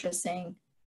for purchasing,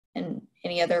 and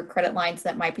any other credit lines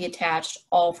that might be attached,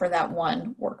 all for that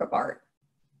one work of art.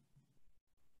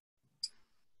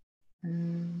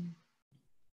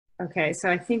 Okay, so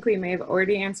I think we may have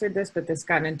already answered this, but this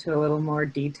got into a little more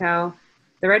detail.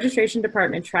 The registration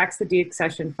department tracks the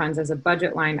deaccession funds as a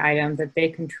budget line item that they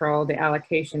control the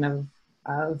allocation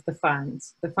of the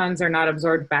funds. The funds are not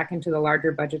absorbed back into the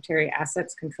larger budgetary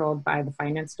assets controlled by the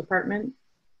finance department.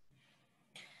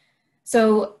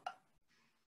 So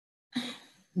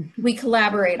we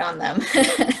collaborate on them.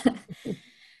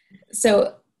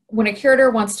 So when a curator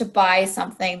wants to buy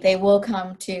something, they will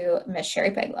come to Miss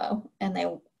Sherry Peglow and they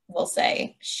will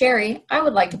say, Sherry, I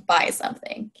would like to buy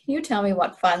something. Can you tell me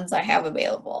what funds I have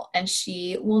available? And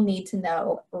she will need to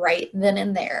know right then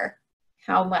and there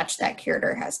how much that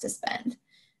curator has to spend.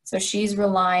 So she's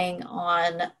relying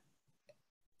on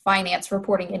finance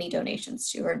reporting any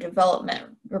donations to her,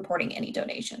 development reporting any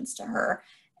donations to her,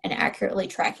 and accurately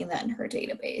tracking that in her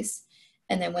database.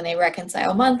 And then when they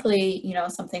reconcile monthly, you know,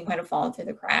 something might have fallen through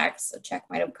the cracks, a check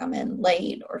might have come in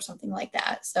late or something like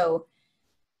that. So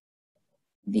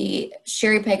the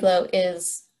Sherry Peglow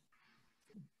is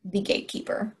the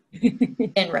gatekeeper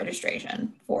in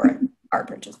registration for art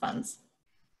purchase funds.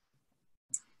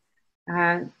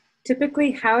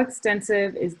 Typically, how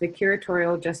extensive is the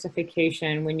curatorial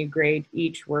justification when you grade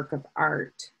each work of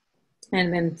art?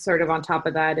 And then sort of on top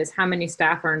of that is how many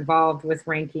staff are involved with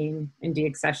ranking and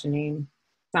deaccessioning?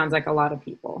 Sounds like a lot of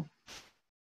people.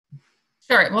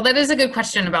 Sure. Well, that is a good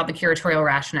question about the curatorial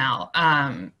rationale.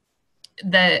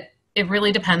 That it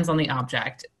really depends on the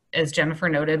object. As Jennifer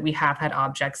noted, we have had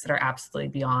objects that are absolutely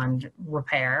beyond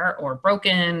repair or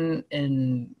broken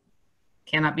and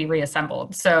cannot be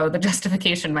reassembled. So the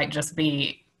justification might just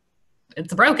be,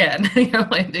 it's broken, you know,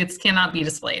 it cannot be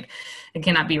displayed. It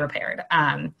cannot be repaired.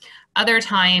 Other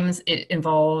times it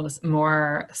involves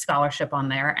more scholarship on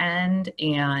their end,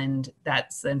 and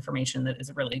that's the information that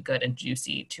is really good and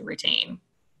juicy to retain.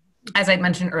 As I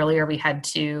mentioned earlier, we had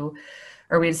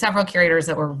several curators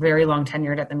that were very long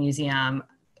tenured at the museum.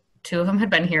 2 of them had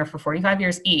been here for 45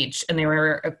 years each, and they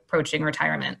were approaching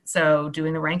retirement. So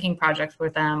doing the ranking project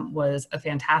with them was a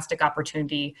fantastic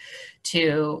opportunity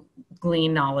to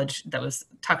glean knowledge that was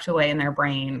tucked away in their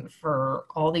brain for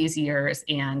all these years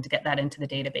and to get that into the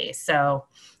database. So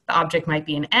the object might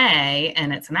be an A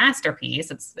and it's a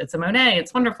masterpiece, it's a Monet,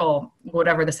 it's wonderful,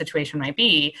 whatever the situation might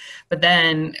be. But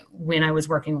then when I was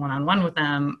working one-on-one with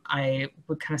them, I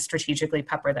would kind of strategically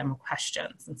pepper them with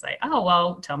questions and say, oh,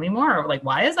 well, tell me more. Like,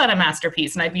 why is that a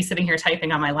masterpiece? And I'd be sitting here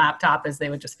typing on my laptop as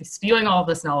they would just be spewing all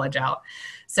this knowledge out.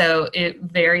 So it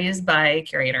varies by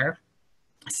curator.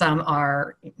 Some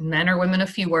are men or women of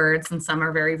few words, and some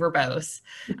are very verbose,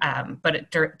 but it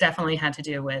definitely had to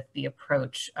do with the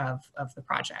approach of the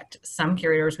project. Some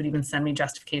curators would even send me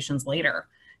justifications later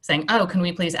saying, oh, can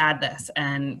we please add this?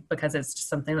 And because it's just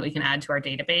something that we can add to our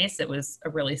database, it was a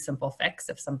really simple fix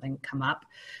if something come up.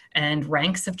 And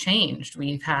ranks have changed.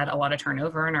 We've had a lot of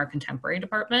turnover in our contemporary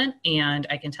department, and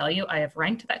I can tell you I have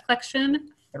ranked that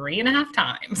collection 3.5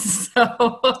 times.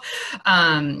 So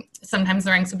sometimes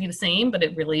the ranks will be the same, but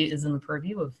it really is in the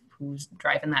purview of who's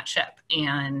driving that ship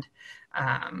and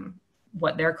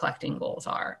what their collecting goals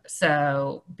are.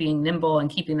 So being nimble and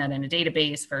keeping that in a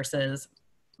database versus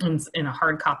in a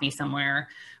hard copy somewhere,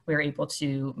 we're able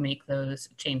to make those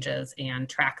changes and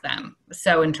track them.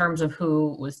 So in terms of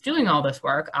who was doing all this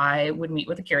work, I would meet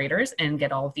with the curators and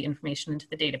get all of the information into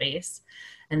the database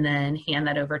and then hand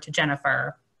that over to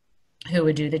Jennifer, who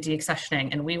would do the deaccessioning.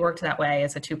 And we worked that way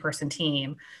as a 2-person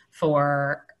team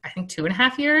for, I think,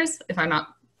 2.5 years, if I'm not,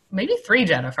 maybe 3,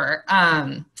 Jennifer.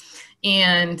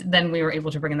 And then we were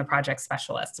able to bring in the project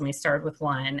specialists, and we started with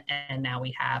 1 and now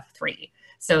we have 3.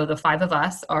 So the 5 of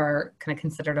us are kind of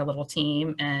considered a little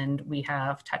team, and we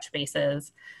have touch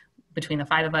bases between the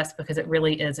 5 of us because it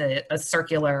really is a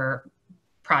circular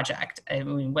project. I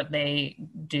mean, what they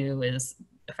do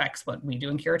affects what we do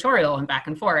in curatorial and back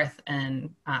and forth. And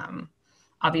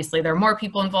obviously there are more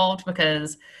people involved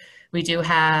because we do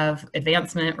have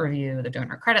advancement, review the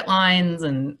donor credit lines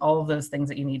and all of those things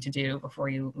that you need to do before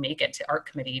you make it to art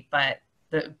committee. But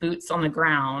the boots on the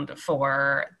ground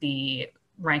for the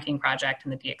ranking project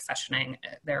and the deaccessioning,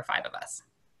 there are 5 of us.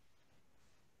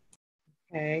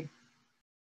 Okay.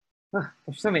 Oh,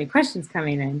 there's so many questions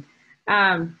coming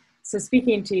in. So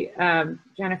speaking to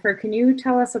Jennifer, can you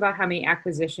tell us about how many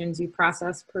acquisitions you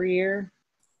process per year?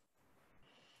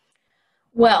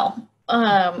 Well,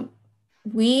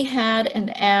 we had an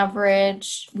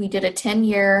average, we did a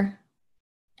 10-year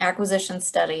acquisition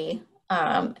study,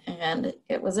 and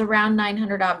it was around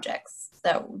 900 objects.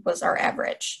 That was our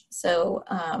average. So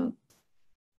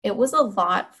it was a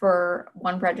lot for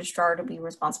one registrar to be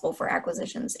responsible for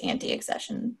acquisitions and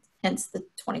deaccession, hence the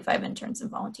 25 interns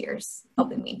and volunteers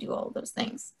helping me do all of those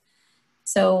things.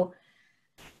 So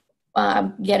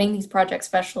getting these project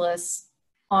specialists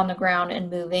on the ground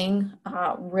and moving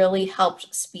really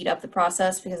helped speed up the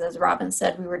process, because as Robin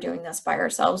said, we were doing this by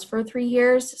ourselves for 3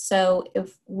 years. So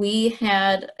if we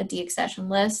had a deaccession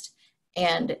list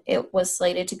and it was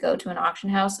slated to go to an auction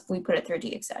house, we put it through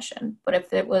deaccession. But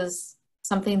if it was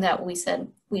something that we said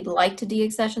we'd like to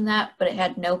deaccession that, but it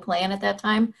had no plan at that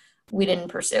time, we didn't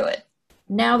pursue it.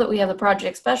 Now that we have the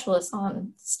project specialists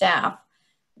on staff,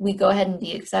 we go ahead and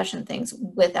deaccession things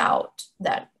without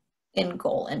that end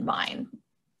goal in mind.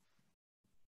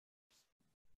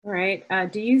 All right.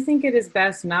 Do you think it is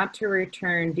best not to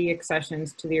return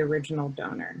deaccessions to the original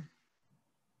donor?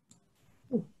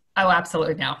 Oh,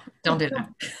 absolutely no. Don't do that.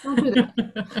 Don't do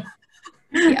that.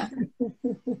 Yeah.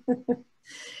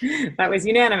 That was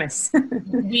unanimous.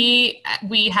 We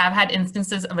have had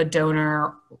instances of a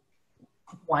donor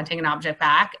wanting an object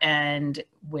back, and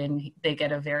when they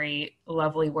get a very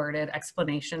lovely worded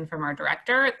explanation from our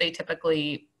director, they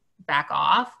typically back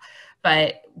off.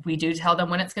 But we do tell them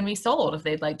when it's going to be sold if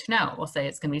they'd like to know. We'll say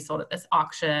it's going to be sold at this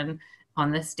auction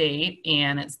on this date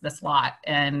and it's this lot,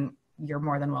 and you're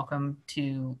more than welcome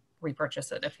to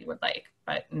repurchase it if you would like.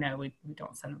 But no, we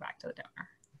don't send them back to the donor.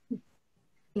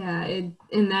 Yeah,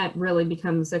 and that really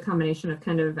becomes a combination of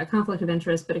kind of a conflict of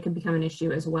interest, but it could become an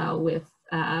issue as well with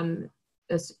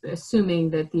assuming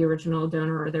that the original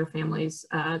donor or their families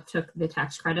took the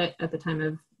tax credit at the time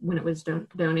of when it was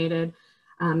donated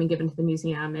and given to the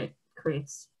museum. It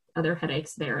creates other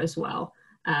headaches there as well.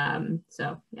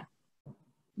 So, yeah.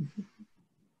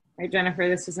 All right, Jennifer,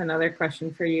 this is another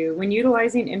question for you. When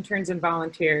utilizing interns and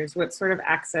volunteers, what sort of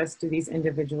access do these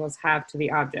individuals have to the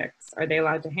objects? Are they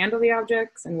allowed to handle the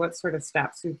objects, and what sort of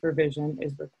staff supervision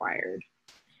is required?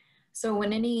 So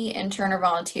when any intern or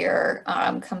volunteer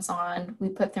comes on, we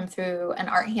put them through an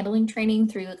art handling training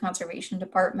through the conservation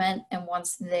department. And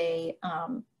once they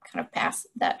kind of pass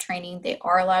that training, they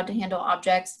are allowed to handle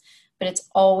objects, but it's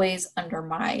always under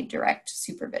my direct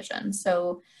supervision.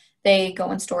 So they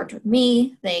go in storage with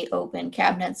me, they open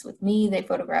cabinets with me, they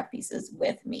photograph pieces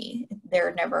with me.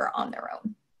 They're never on their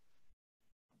own.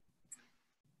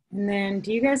 And then,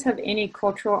 do you guys have any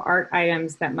cultural art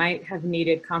items that might have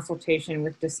needed consultation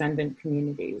with descendant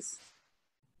communities?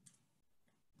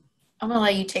 I'm gonna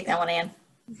let you take that one, Ann.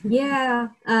 Yeah,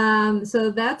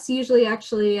 so that's usually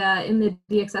actually in the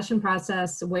deaccession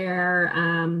process where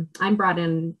I'm brought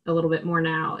in a little bit more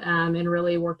now and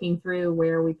really working through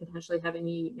where we potentially have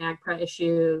any NAGPRA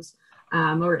issues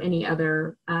or any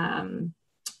other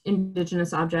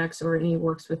indigenous objects or any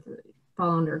works with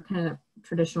fall under kind of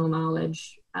traditional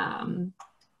knowledge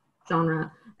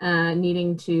genre,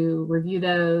 needing to review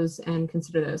those and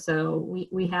consider those. So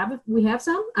we have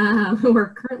some.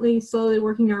 We're currently slowly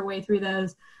working our way through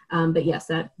those, but yes,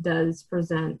 that does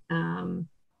present an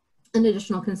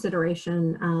additional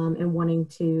consideration in wanting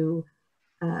to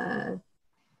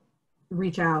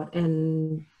reach out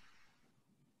and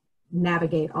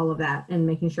navigate all of that and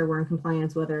making sure we're in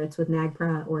compliance, whether it's with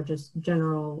NAGPRA or just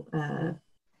general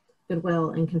goodwill,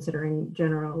 and considering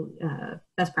general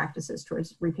best practices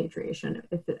towards repatriation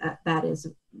if that is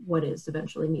what is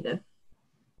eventually needed.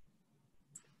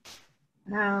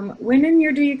 When in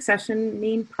your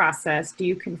deaccessioning process, do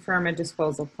you confirm a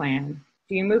disposal plan?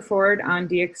 Do you move forward on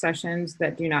deaccessions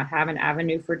that do not have an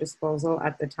avenue for disposal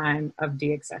at the time of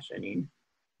deaccessioning?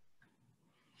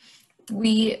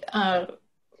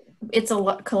 It's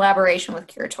a collaboration with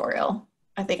curatorial.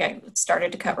 I think I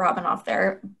started to cut Robin off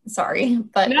there. Sorry,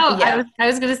 but no, yeah. I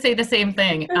was going to say the same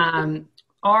thing.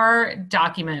 Our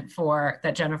document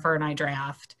that Jennifer and I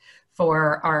draft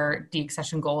for our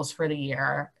deaccession goals for the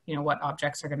year, you know, what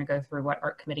objects are going to go through what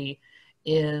art committee,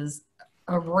 is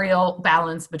a real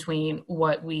balance between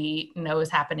what we know is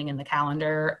happening in the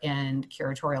calendar and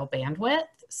curatorial bandwidth.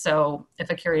 So if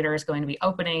a curator is going to be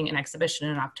opening an exhibition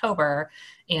in October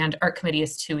and art committee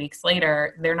is 2 weeks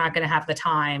later, they're not going to have the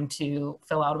time to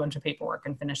fill out a bunch of paperwork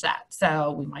and finish that.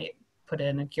 So we might put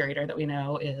in a curator that we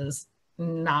know is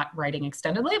not writing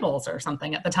extended labels or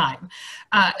something at the time.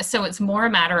 So it's more a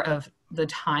matter of the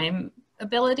time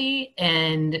ability,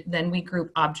 and then we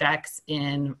group objects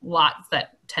in lots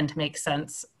that tend to make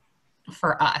sense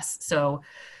for us. So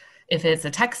if it's a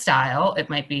textile, it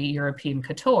might be European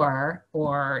couture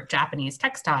or Japanese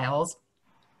textiles,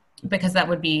 because that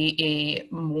would be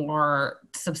a more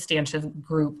substantive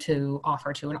group to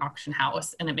offer to an auction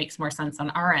house. And it makes more sense on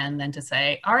our end than to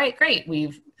say, all right, great,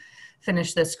 we've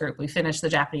finished this group, we finished the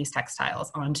Japanese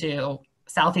textiles, onto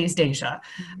Southeast Asia.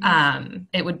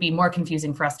 It would be more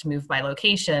confusing for us to move by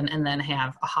location and then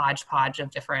have a hodgepodge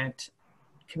of different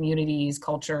communities,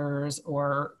 cultures,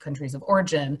 or countries of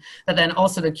origin, but then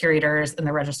also the curators and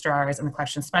the registrars and the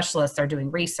collection specialists are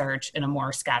doing research in a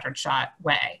more scattered shot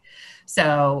way.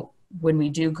 So when we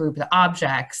do group the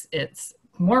objects, it's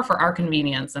more for our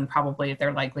convenience and probably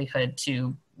their likelihood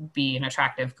to be an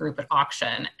attractive group at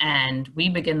auction. And we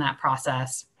begin that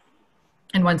process.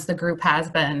 And once the group has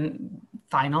been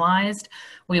finalized,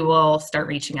 we will start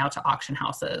reaching out to auction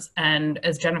houses. And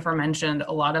as Jennifer mentioned,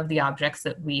 a lot of the objects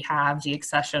that we have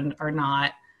deaccessioned are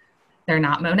not, they're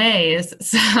not Monet's,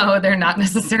 so they're not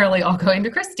necessarily all going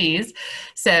to Christie's.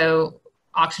 So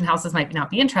auction houses might not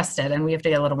be interested, and we have to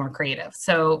get a little more creative.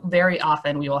 So very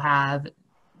often we will have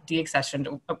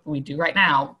deaccessioned, we do right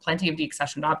now, plenty of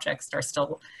deaccessioned objects that are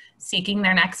still seeking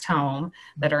their next home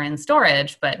that are in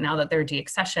storage, but now that they're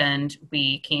deaccessioned,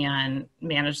 we can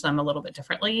manage them a little bit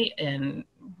differently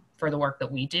for the work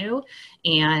that we do,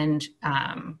 and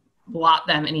lot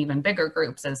them in even bigger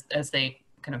groups as they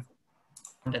kind of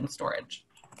in storage.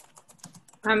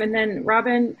 And then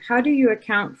Robin, how do you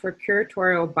account for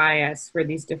curatorial bias for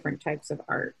these different types of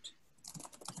art?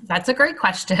 That's a great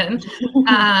question.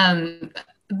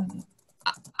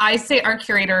 I say our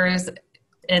curators,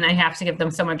 and I have to give them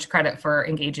so much credit for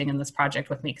engaging in this project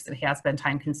with me because it has been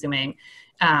time consuming.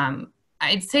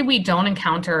 I'd say we don't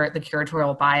encounter the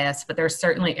curatorial bias, but there's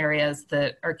certainly areas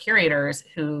that our curators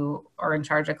who are in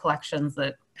charge of collections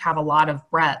that have a lot of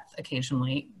breadth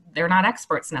occasionally, they're not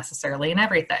experts necessarily in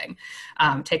everything.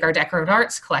 Take our decorative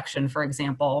arts collection, for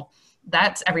example.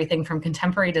 That's everything from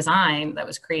contemporary design that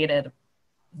was created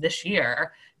this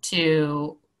year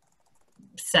to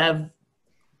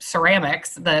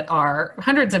ceramics that are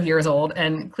hundreds of years old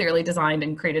and clearly designed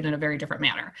and created in a very different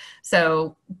manner.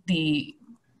 So the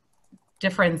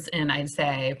difference in, I'd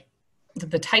say,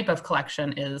 the type of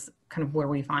collection is kind of where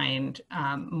we find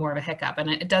more of a hiccup. And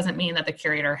it doesn't mean that the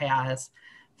curator has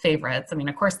favorites. I mean,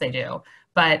 of course they do,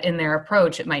 but in their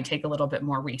approach, it might take a little bit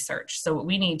more research. So what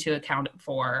we need to account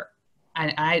for,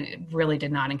 I really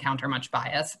did not encounter much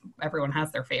bias. Everyone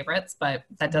has their favorites, but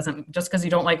that doesn't, just because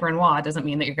you don't like Renoir doesn't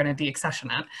mean that you're going to deaccession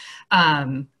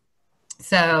it.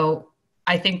 So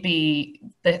I think the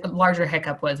larger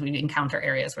hiccup was we encounter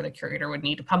areas where the curator would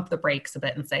need to pump the brakes a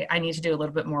bit and say, I need to do a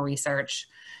little bit more research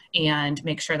and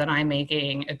make sure that I'm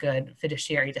making a good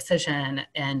fiduciary decision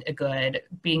and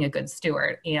being a good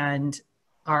steward. And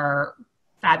our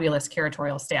fabulous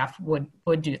curatorial staff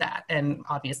would do that. And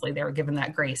obviously they were given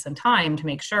that grace and time to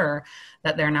make sure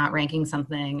that they're not ranking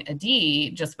something a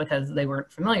D just because they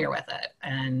weren't familiar with it.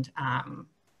 And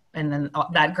then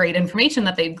that great information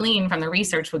that they'd gleaned from the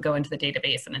research would go into the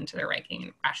database and into their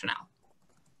ranking rationale.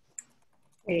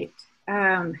 Great.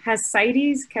 Has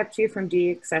CITES kept you from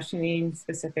deaccessioning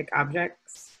specific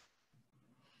objects?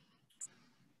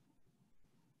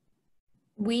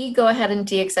 We go ahead and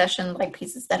deaccession like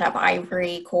pieces that have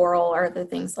ivory, coral, or other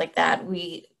things like that.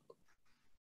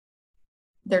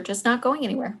 They're just not going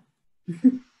anywhere.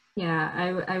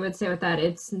 Yeah, I would say with that,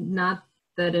 it's not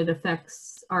that it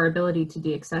affects our ability to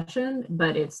deaccession,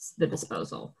 but it's the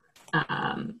disposal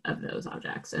of those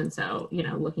objects. And so, you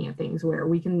know, looking at things where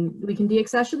we can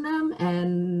deaccession them,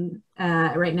 and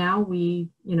right now we,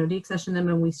 you know, deaccession them,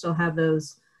 and we still have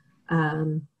those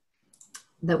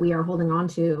that we are holding on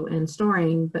to and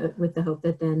storing, but with the hope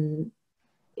that then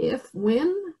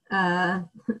when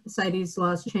CITES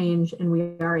laws change and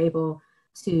we are able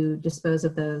to dispose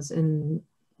of those in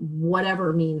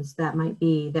whatever means that might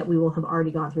be, that we will have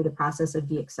already gone through the process of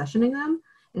deaccessioning them.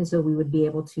 And so we would be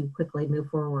able to quickly move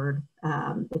forward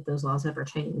if those laws ever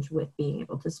change with being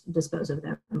able to dispose of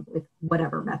them with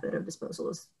whatever method of disposal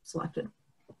is selected.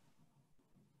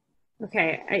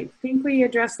 Okay, I think we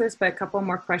addressed this, but a couple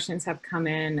more questions have come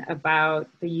in about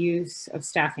the use of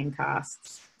staffing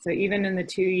costs. So even in the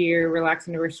 2-year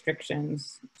relaxing the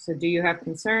restrictions, so do you have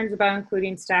concerns about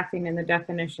including staffing in the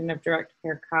definition of direct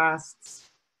care costs?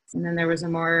 And then there was a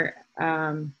more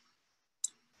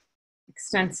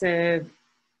extensive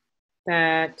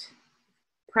that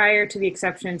prior to the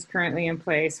exceptions currently in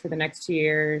place for the next 2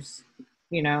 years,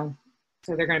 you know,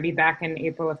 so they're going to be back in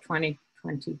April of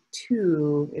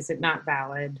 2022. Is it not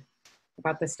valid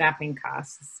about the staffing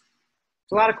costs?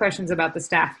 There's a lot of questions about the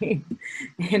staffing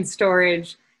and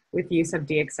storage with use of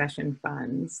deaccession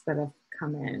funds that have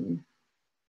come in.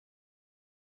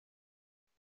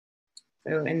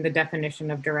 So in the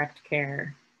definition of direct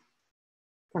care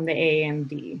from the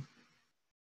AAMD.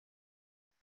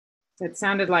 So it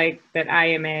sounded like that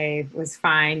IMA was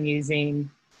fine using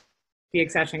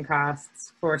deaccession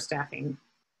costs for staffing.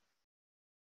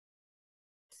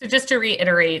 So just to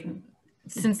reiterate,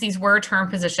 since these were term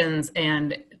positions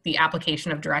and the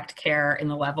application of direct care in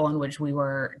the level in which we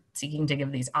were seeking to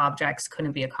give these objects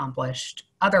couldn't be accomplished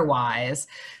otherwise,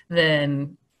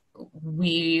 then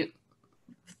we,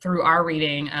 through our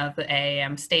reading of the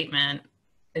AAM statement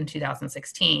in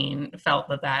 2016, felt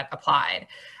that that applied.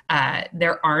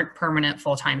 There aren't permanent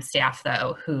full-time staff,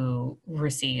 though, who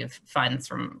receive funds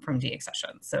from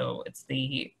deaccession. So it's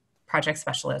the project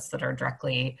specialists that are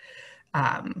directly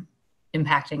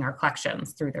impacting our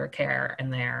collections through their care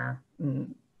and their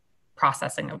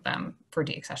processing of them for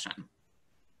deaccession.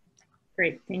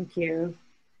 Great, thank you.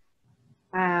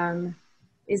 Do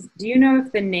you know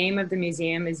if the name of the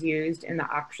museum is used in the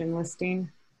auction listing?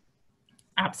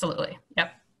 Absolutely,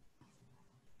 yep.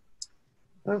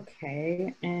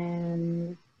 Okay,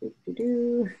 and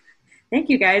thank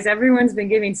you guys. Everyone's been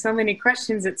giving so many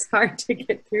questions, it's hard to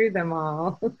get through them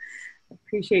all.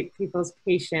 Appreciate people's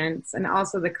patience. And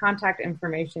also the contact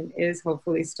information is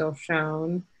hopefully still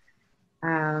shown.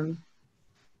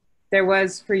 There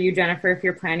was for you, Jennifer, if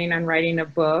you're planning on writing a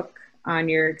book on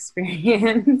your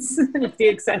experience with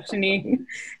deaccessioning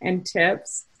and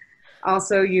tips.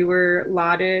 Also, you were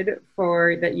lauded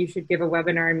for that you should give a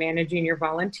webinar on managing your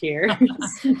volunteers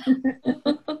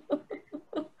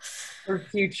for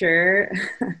future.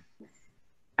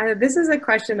 This is a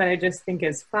question that I just think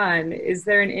is fun. Is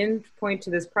there an end point to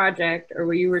this project, or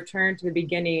will you return to the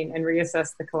beginning and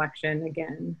reassess the collection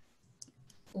again?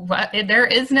 There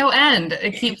is no end.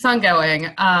 It keeps on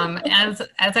going. As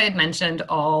I had mentioned,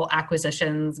 all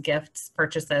acquisitions, gifts,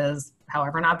 purchases,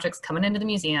 however an object's coming into the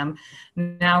museum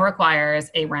now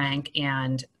requires a rank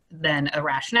and then a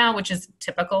rationale, which is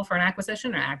typical for an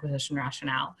acquisition or acquisition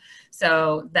rationale.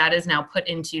 So that is now put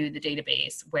into the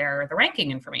database where the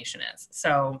ranking information is.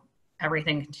 So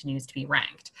everything continues to be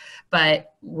ranked,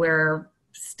 but we're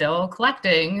still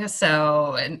collecting.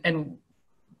 So, and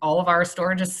all of our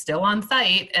storage is still on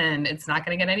site and it's not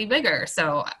going to get any bigger.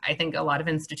 So I think a lot of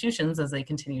institutions, as they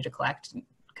continue to collect,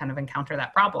 kind of encounter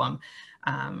that problem.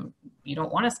 You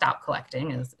don't want to stop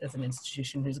collecting as an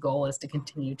institution whose goal is to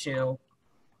continue to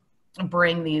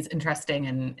bring these interesting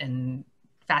and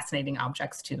fascinating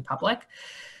objects to the public.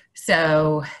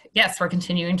 So yes, we're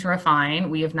continuing to refine.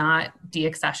 We have not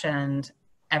deaccessioned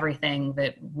everything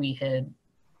that we had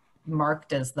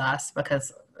marked as thus,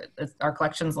 because our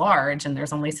collection's large and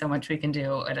there's only so much we can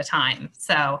do at a time.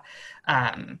 So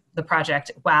the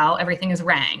project, while everything is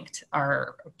ranked,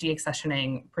 our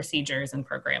deaccessioning procedures and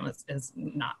program is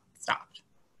not stopped.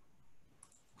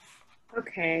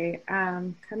 Okay,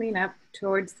 coming up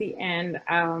towards the end,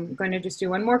 I'm going to just do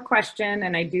one more question,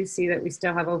 and I do see that we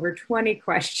still have over 20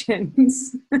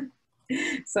 questions.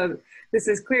 So this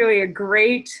is clearly a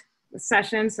great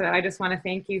session, so I just want to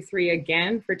thank you three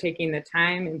again for taking the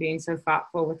time and being so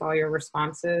thoughtful with all your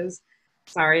responses.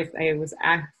 Sorry if I was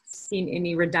asking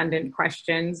any redundant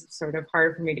questions, sort of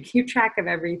hard for me to keep track of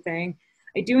everything.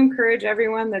 I do encourage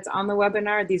everyone that's on the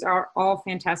webinar, these are all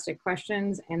fantastic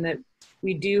questions, and that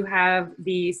we do have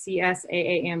the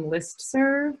CS-AAM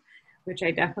listserv, which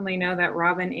I definitely know that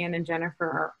Robin, Ann, and Jennifer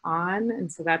are on,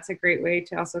 and so that's a great way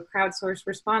to also crowdsource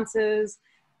responses.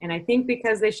 And I think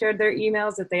because they shared their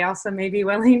emails that they also may be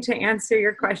willing to answer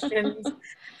your questions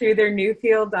through their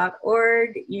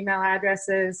newfield.org email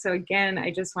addresses. So again,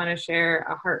 I just want to share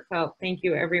a heartfelt thank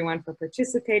you everyone for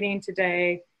participating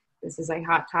today. This is a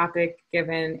hot topic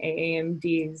given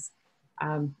AAMD's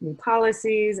new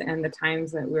policies and the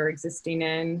times that we're existing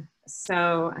in.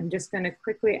 So I'm just going to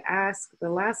quickly ask the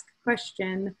last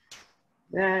question.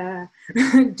 What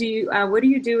do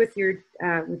you do with your,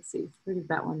 let's see, where did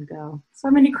that one go? So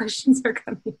many questions are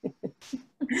coming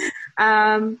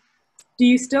in. Do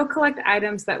you still collect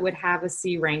items that would have a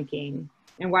C ranking?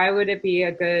 And why would it be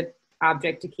a good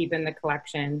object to keep in the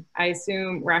collection? I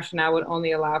assume rationale would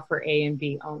only allow for A and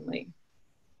B only.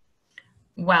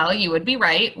 Well, you would be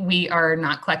right. We are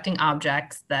not collecting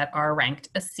objects that are ranked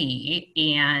a C,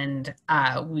 and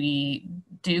we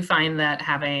do find that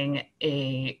having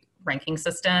a ranking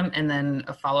system and then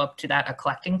a follow-up to that, a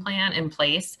collecting plan in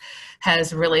place,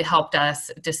 has really helped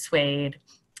us dissuade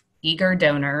eager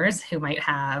donors who might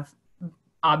have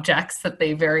objects that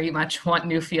they very much want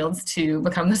Newfields to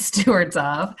become the stewards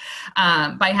of.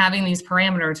 By having these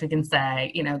parameters, we can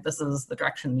say, you know, this is the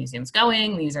direction the museum's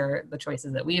going. These are the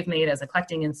choices that we have made as a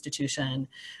collecting institution.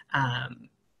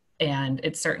 And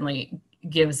it certainly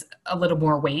gives a little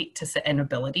more weight to an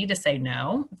ability to say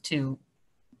no to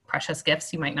precious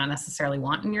gifts you might not necessarily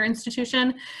want in your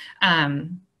institution.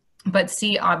 But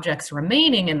C objects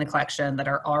remaining in the collection that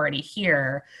are already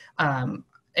here,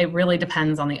 it really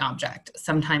depends on the object.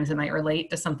 Sometimes it might relate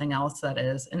to something else that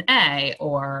is an A,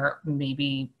 or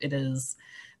maybe it is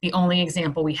the only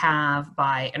example we have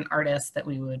by an artist that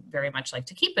we would very much like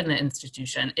to keep in the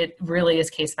institution. It really is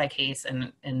case by case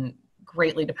and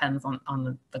greatly depends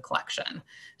on the collection.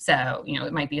 So, you know,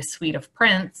 it might be a suite of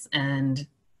prints and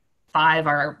 5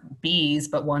 are Bs,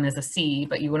 but 1 is a C,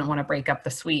 but you wouldn't want to break up the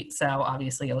suite. So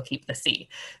obviously you'll keep the C.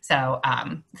 So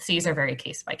Cs are very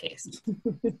case by case.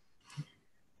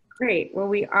 Great. Well,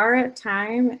 we are at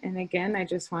time. And again, I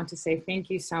just want to say thank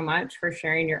you so much for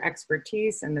sharing your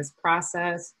expertise in this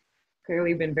process.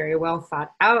 Clearly been very well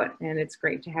thought out, and it's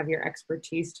great to have your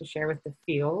expertise to share with the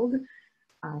field.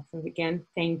 So again,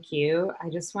 thank you. I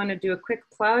just want to do a quick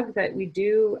plug that we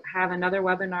do have another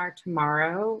webinar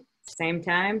tomorrow, same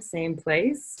time, same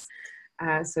place.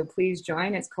 So please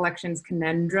join. It's Collections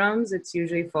Conundrums. It's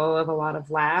usually full of a lot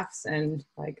of laughs and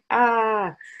like,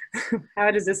 how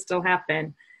does this still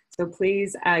happen? So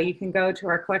please, you can go to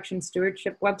our collection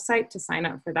stewardship website to sign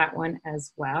up for that one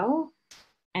as well.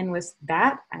 And with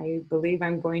that, I believe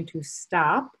I'm going to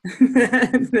stop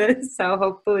this. So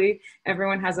hopefully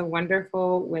everyone has a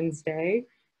wonderful Wednesday.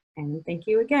 And thank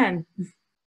you again.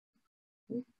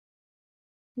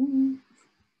 Thank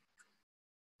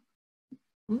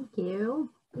you.